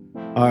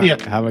 All right.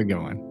 Yeah. Have a good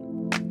one.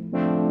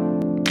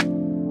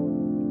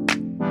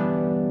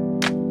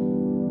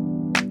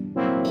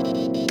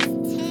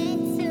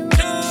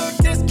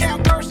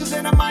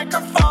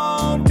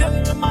 Microphone,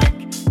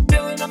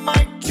 Dylan a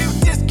mic, 2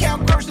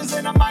 discount groceries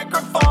and a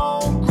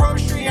microphone,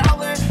 grocery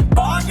outlet,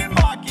 bargain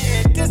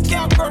market,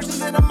 discount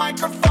groceries and a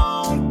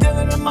microphone,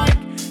 Dylan a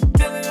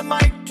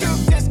mic, 2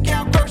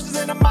 discount groceries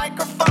and a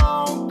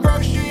microphone,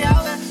 grocery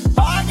outlet,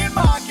 bargain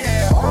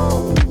market.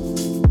 Oh.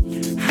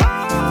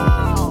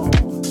 Oh.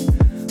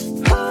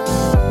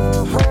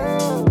 Oh.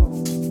 Oh.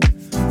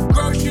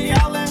 Grocery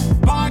outlet,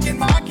 bargain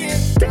market,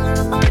 Dylan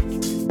a mic,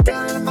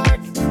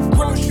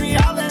 grocery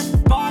outlet,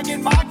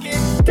 bargain market,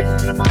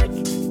 Dylan a mic,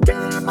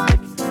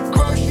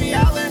 grocery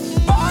outlet,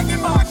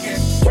 bargain market,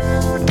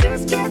 2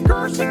 discount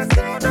groceries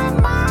and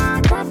a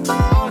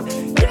microphone,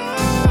 yeah.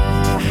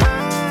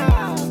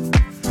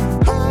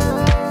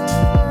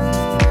 Oh.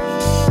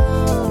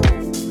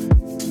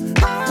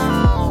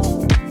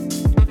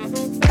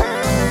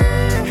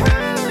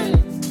 Hey,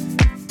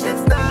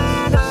 it's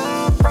not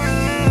a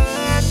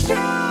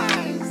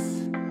franchise.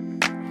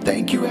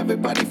 Thank you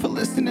everybody for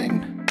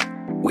listening.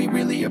 We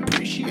really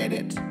appreciate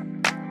it.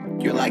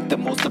 You're like the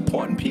most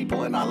important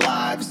people in our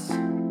lives.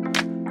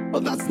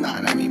 Well, that's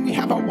not, we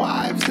have our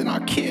wives and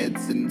our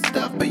kids and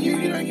stuff, but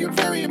you're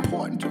very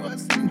important to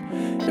us. And